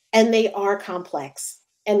 And they are complex.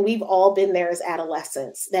 And we've all been there as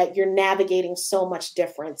adolescents, that you're navigating so much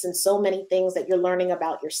difference and so many things that you're learning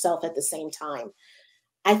about yourself at the same time.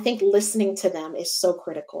 I think listening to them is so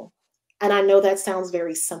critical. And I know that sounds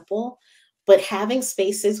very simple, but having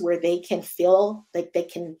spaces where they can feel like they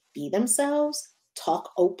can be themselves,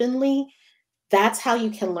 talk openly, that's how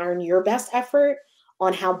you can learn your best effort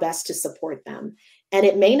on how best to support them. And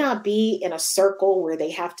it may not be in a circle where they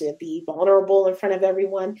have to be vulnerable in front of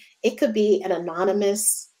everyone. It could be an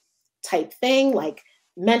anonymous type thing, like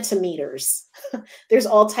Mentimeters. There's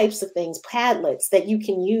all types of things, Padlets that you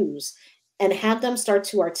can use, and have them start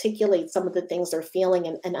to articulate some of the things they're feeling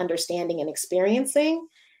and understanding and experiencing.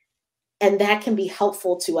 And that can be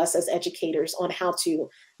helpful to us as educators on how to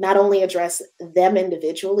not only address them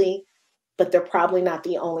individually, but they're probably not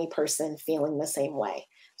the only person feeling the same way.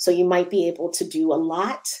 So you might be able to do a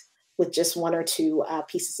lot with just 1 or 2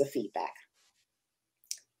 pieces of feedback.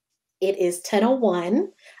 It is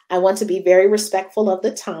 10:01. I want to be very respectful of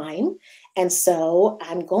the time. And so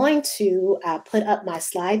I'm going to put up my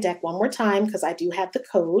slide deck one more time because I do have the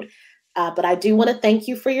code. But I do want to thank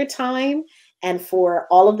you for your time and for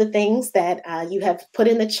all of the things that you have put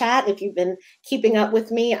in the chat. If you've been keeping up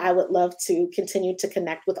with me, I would love to continue to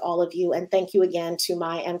connect with all of you. And thank you again to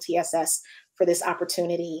MiMTSS for this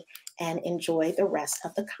opportunity, and enjoy the rest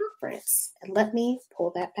of the conference. And let me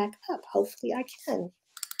pull that back up. Hopefully I can.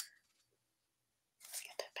 Let's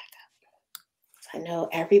get that back up. I know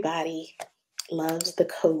everybody loves the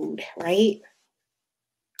code, right?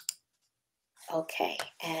 Okay,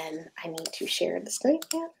 and I need to share the screen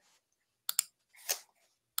again.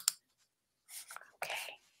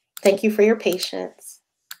 Okay, thank you for your patience.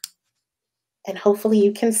 And hopefully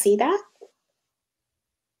you can see that.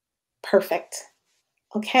 Perfect.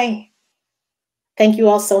 Okay, thank you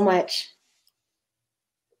all so much.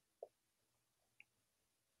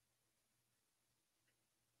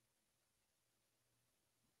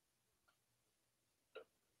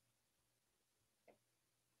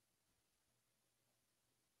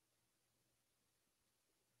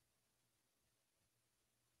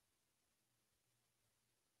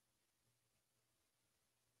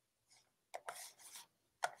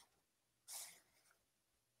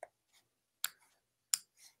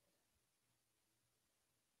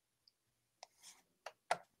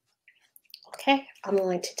 Okay, I'm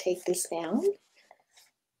going to take this down.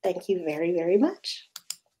 Thank you very, very much.